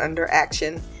popped up under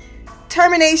action.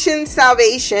 Termination,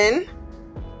 Salvation,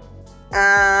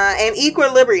 and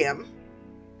Equilibrium.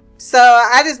 So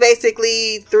I just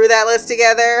basically threw that list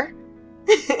together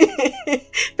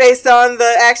based on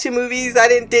the action movies I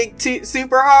didn't dig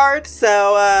super hard.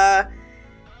 So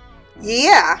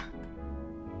yeah,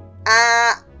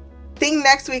 I think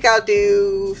next week I'll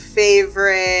do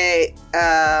favorite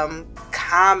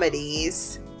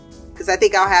comedies, because I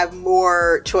think I'll have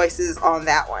more choices on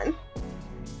that one.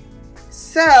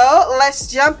 So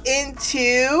let's jump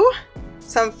into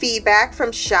some feedback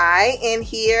from Shy and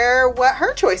hear what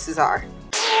her choices are.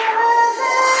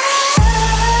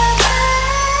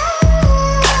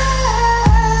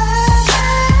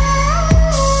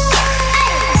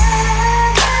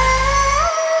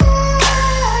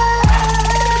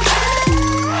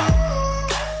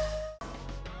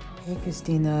 Hey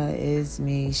Christina, it's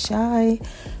me, Shy.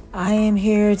 I am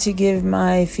here to give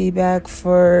my feedback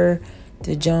for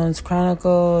the Jones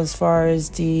Chronicle as far as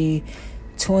the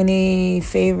 20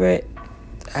 favorite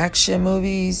action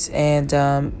movies. And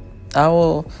I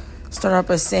will start off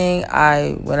by saying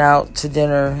I went out to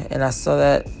dinner and I saw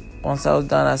that once I was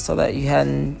done, I saw that you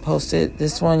hadn't posted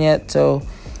this one yet. So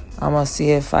I'm going to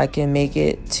see if I can make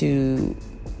it to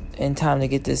in time to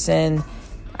get this in.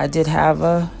 I did have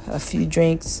a few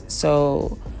drinks,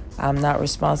 so I'm not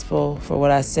responsible for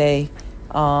what I say.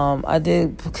 I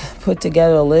did put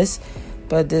together a list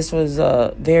but this was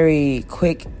very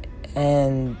quick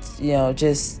and, you know,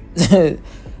 just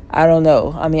I don't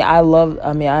know. I mean, I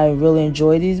really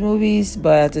enjoy these movies,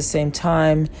 but at the same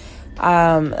time,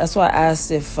 that's why I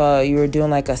asked if you were doing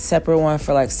like a separate one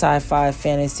for like sci-fi,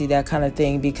 fantasy, that kind of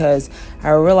thing, because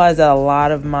I realized that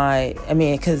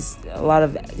because a lot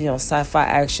of, you know, sci-fi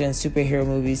action superhero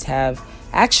movies have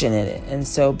action in it, and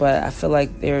so, but I feel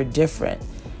like they're different.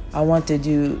 I want to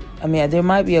do, there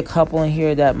might be a couple in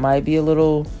here that might be a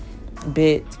little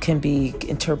bit, can be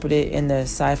interpreted in the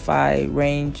sci-fi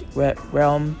realm,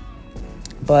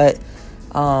 but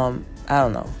I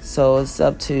don't know, so it's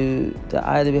up to the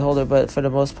eye of the beholder. But for the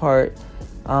most part,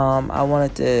 I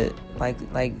wanted to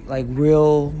like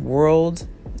real world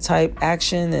type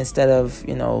action instead of,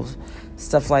 you know,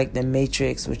 stuff like The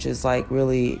Matrix, which is like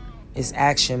really, it's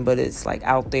action, but it's like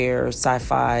out there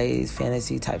sci-fi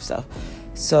fantasy type stuff.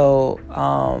 So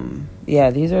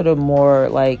these are the more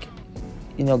like,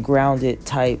 you know, grounded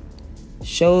type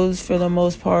shows for the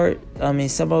most part.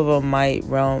 Some of them might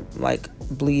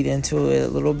bleed into it a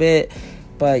little bit,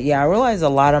 but yeah, I realize a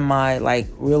lot of my like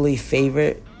really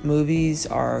favorite movies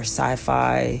are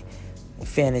sci-fi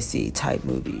fantasy type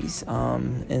movies,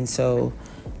 and so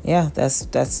yeah,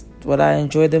 that's what I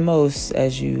enjoy the most,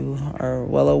 as you are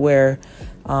well aware.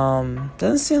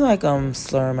 Doesn't seem like I'm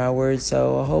slurring my words,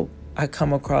 so I hope I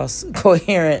come across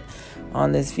coherent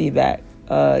on this feedback.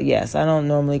 Yes, I don't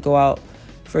normally go out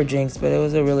for drinks, but it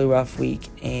was a really rough week,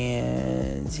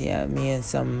 and yeah, me and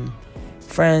some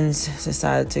friends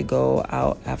decided to go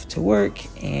out after work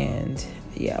and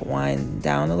wind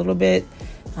down a little bit.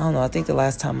 I don't know, I think the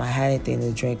last time I had anything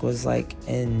to drink was like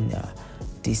in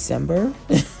December.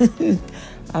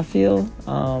 I feel,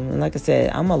 and like I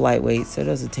said, I'm a lightweight, so it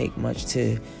doesn't take much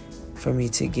for me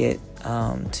to get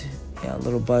a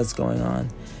little buzz going on.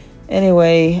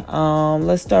 Anyway,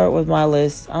 let's start with my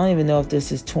list. I don't even know if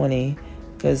this is 20,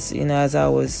 because, you know, as I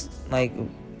was like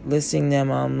listing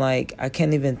them, I'm like, I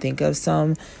can't even think of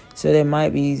some. So there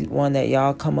might be one that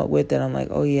y'all come up with that I'm like,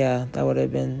 oh yeah, that would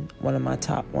have been one of my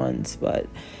top ones. But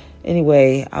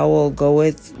anyway, I will go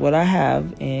with what I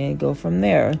have and go from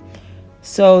there.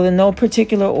 So in no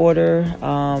particular order,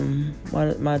 one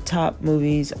of my top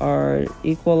movies are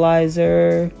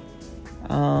Equalizer,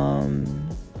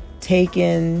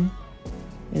 Taken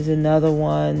is another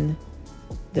one,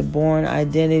 The Bourne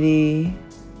Identity,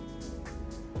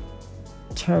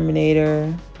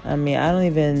 Terminator. I don't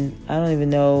even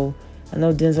know. I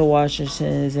know Denzel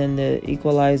Washington is in the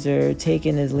Equalizer.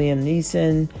 Taken is Liam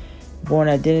Neeson. Bourne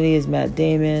Identity is Matt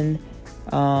Damon.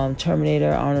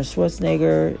 Terminator, Arnold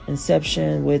Schwarzenegger.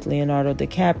 Inception with Leonardo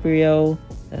DiCaprio.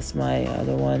 That's my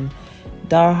other one.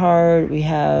 Die Hard, we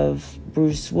have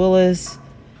Bruce Willis.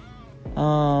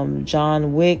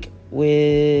 John Wick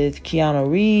with Keanu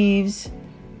Reeves.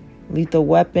 Lethal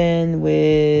Weapon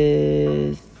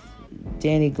with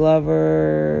Danny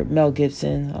Glover, Mel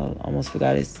Gibson. I almost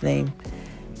forgot his name.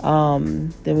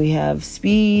 Then we have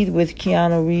Speed with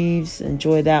Keanu Reeves.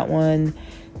 Enjoy that one.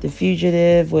 The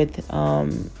Fugitive with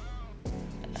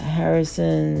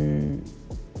Harrison.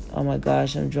 Oh my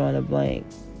gosh, I'm drawing a blank.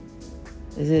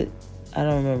 Is it? I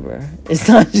don't remember. It's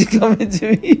not just coming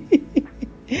to me.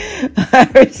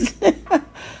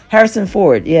 Harrison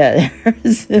Ford. Yeah,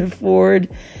 Harrison Ford.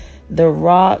 The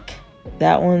Rock.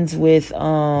 That one's with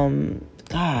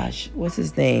what's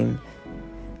his name?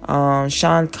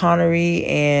 Sean Connery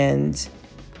and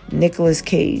Nicolas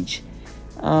Cage.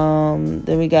 Then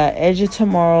we got Edge of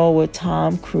Tomorrow with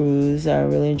Tom Cruise. I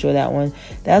really enjoy that one.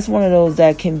 That's one of those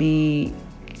that can be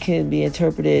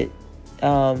interpreted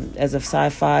as a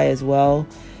sci-fi as well.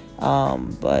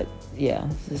 But yeah,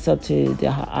 it's up to the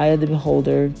eye of the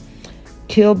beholder.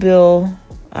 Kill Bill,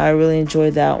 I really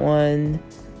enjoyed that one.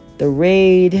 The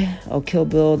Raid, Kill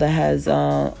Bill, that has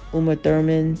Uma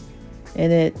Thurman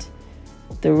in it.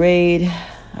 The Raid,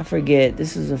 I forget.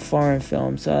 This is a foreign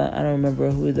film, so I don't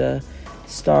remember who the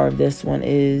star of this one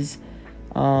is.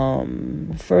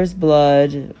 First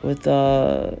Blood with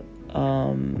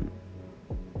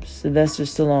Sylvester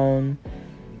Stallone.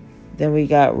 Then we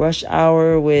got Rush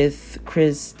Hour with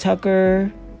Chris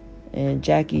Tucker and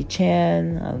Jackie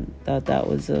Chan. I thought that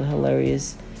was a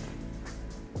hilarious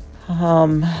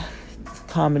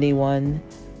comedy one.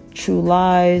 True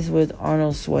Lies with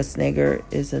Arnold Schwarzenegger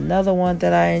is another one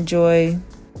that I enjoy.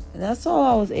 And that's all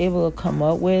I was able to come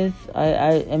up with.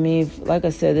 I mean, like I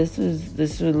said, this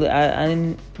was I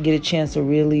didn't get a chance to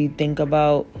really think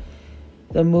about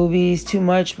the movies too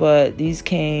much, but these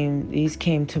came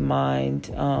to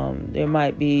mind. There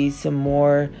might be some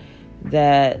more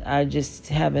that I just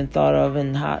haven't thought of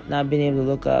and not been able to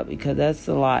look up, because that's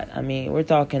a lot. I mean, we're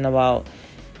talking about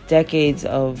decades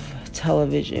of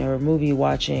television or movie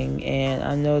watching, and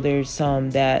I know there's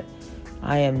some that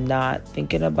I am not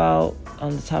thinking about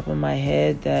on the top of my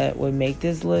head that would make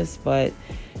this list, but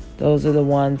those are the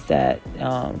ones that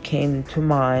came to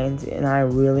mind, and I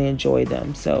really enjoyed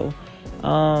them. So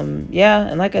yeah,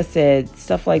 and like I said,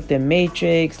 stuff like The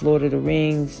Matrix, Lord of the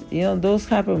Rings, those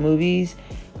type of movies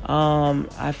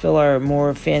I feel are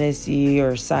more fantasy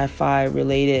or sci-fi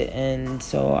related, and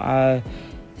so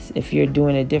if you're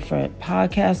doing a different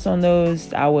podcast on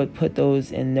those, I would put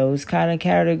those in those kind of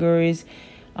categories,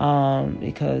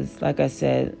 because like I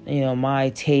said, my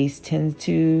taste tends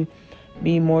to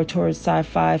be more towards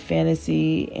sci-fi,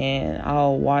 fantasy, and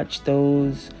I'll watch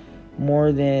those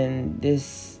more than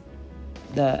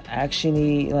the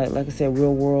actiony, like I said,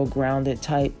 real world grounded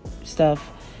type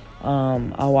stuff.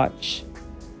 I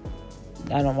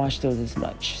don't watch those as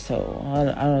much, so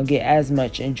I don't get as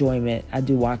much enjoyment. I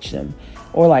do watch them.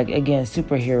 Or like, again,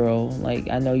 superhero, like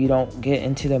I know you don't get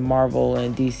into the Marvel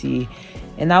and DC,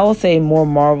 and I will say more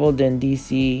Marvel than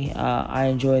DC. I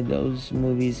enjoyed those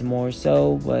movies more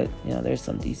so, but there's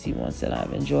some DC ones that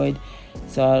I've enjoyed.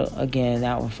 So again,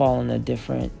 that would fall in a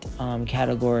different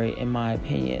category in my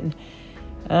opinion.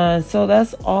 So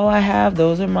that's all I have.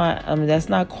 Those are that's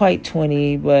not quite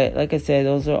 20, but like I said,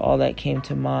 those are all that came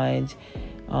to mind.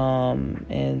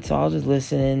 And so I'll just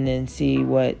listen and see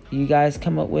what you guys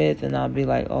come up with, and I'll be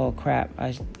like, oh crap,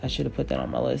 I should have put that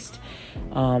on my list.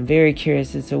 Very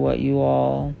curious as to what you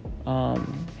all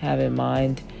have in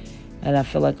mind, and I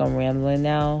feel like I'm rambling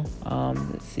now.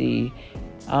 Let's see.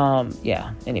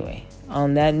 Yeah, anyway,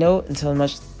 on that note,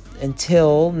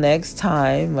 until next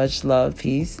time, much love,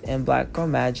 peace, and Black Girl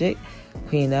Magic.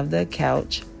 Queen of the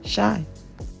Couch, Shy.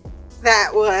 That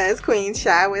was Queen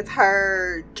Shy with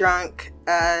her drunk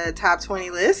top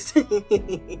 20 list. Girl,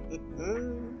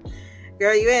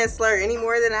 you ain't slur any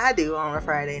more than I do on a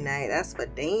Friday night. That's for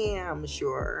damn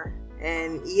sure.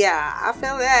 And yeah, I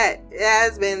feel that it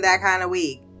has been that kind of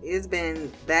week. It's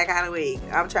been that kind of week.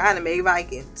 I'm trying to make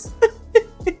Vikings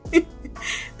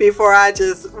before I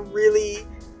just really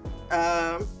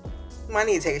I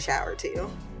need to take a shower too.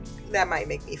 That might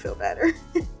make me feel better.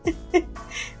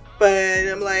 But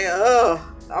I'm like, oh,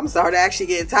 I'm starting to actually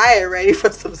get tired, ready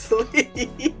for some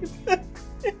sleep.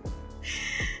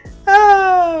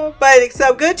 Oh, but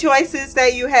some good choices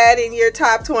that you had in your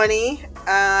top 20.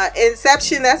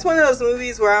 Inception, that's one of those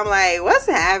movies where I'm like, what's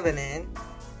happening?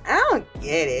 I don't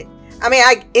get it. I mean,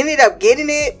 I ended up getting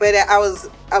it, but I was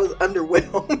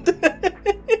underwhelmed.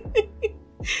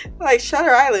 Like,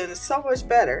 Shutter Island is so much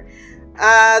better.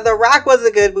 The Rock was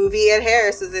a good movie. Ed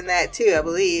Harris was in that too, I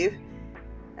believe.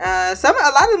 A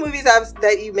lot of the movies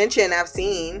that you mentioned I've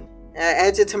seen.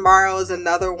 Edge of Tomorrow is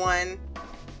another one.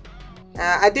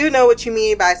 I do know what you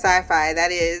mean by sci-fi.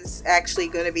 That is actually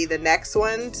going to be the next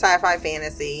one, sci-fi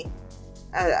fantasy.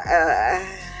 I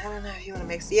don't know if you want to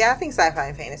mix. Yeah, I think sci-fi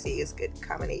and fantasy is a good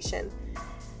combination.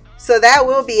 So that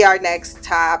will be our next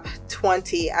top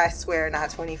 20. I swear, not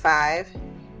 25.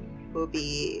 Will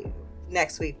be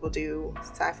next week. We'll do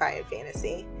sci-fi and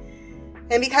fantasy.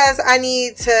 And because I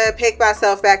need to pick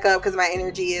myself back up because my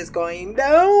energy is going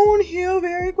downhill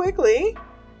very quickly,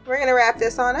 we're going to wrap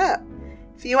this on up.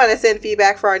 If you want to send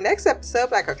feedback for our next episode,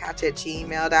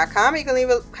 blackgirlcouch@gmail.com. You can leave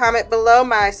a comment below.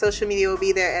 My social media will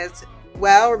be there as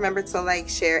well. Remember to like,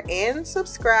 share, and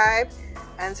subscribe.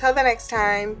 Until the next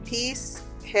time, peace,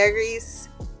 hair grease,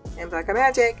 and Black Girl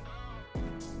Magic.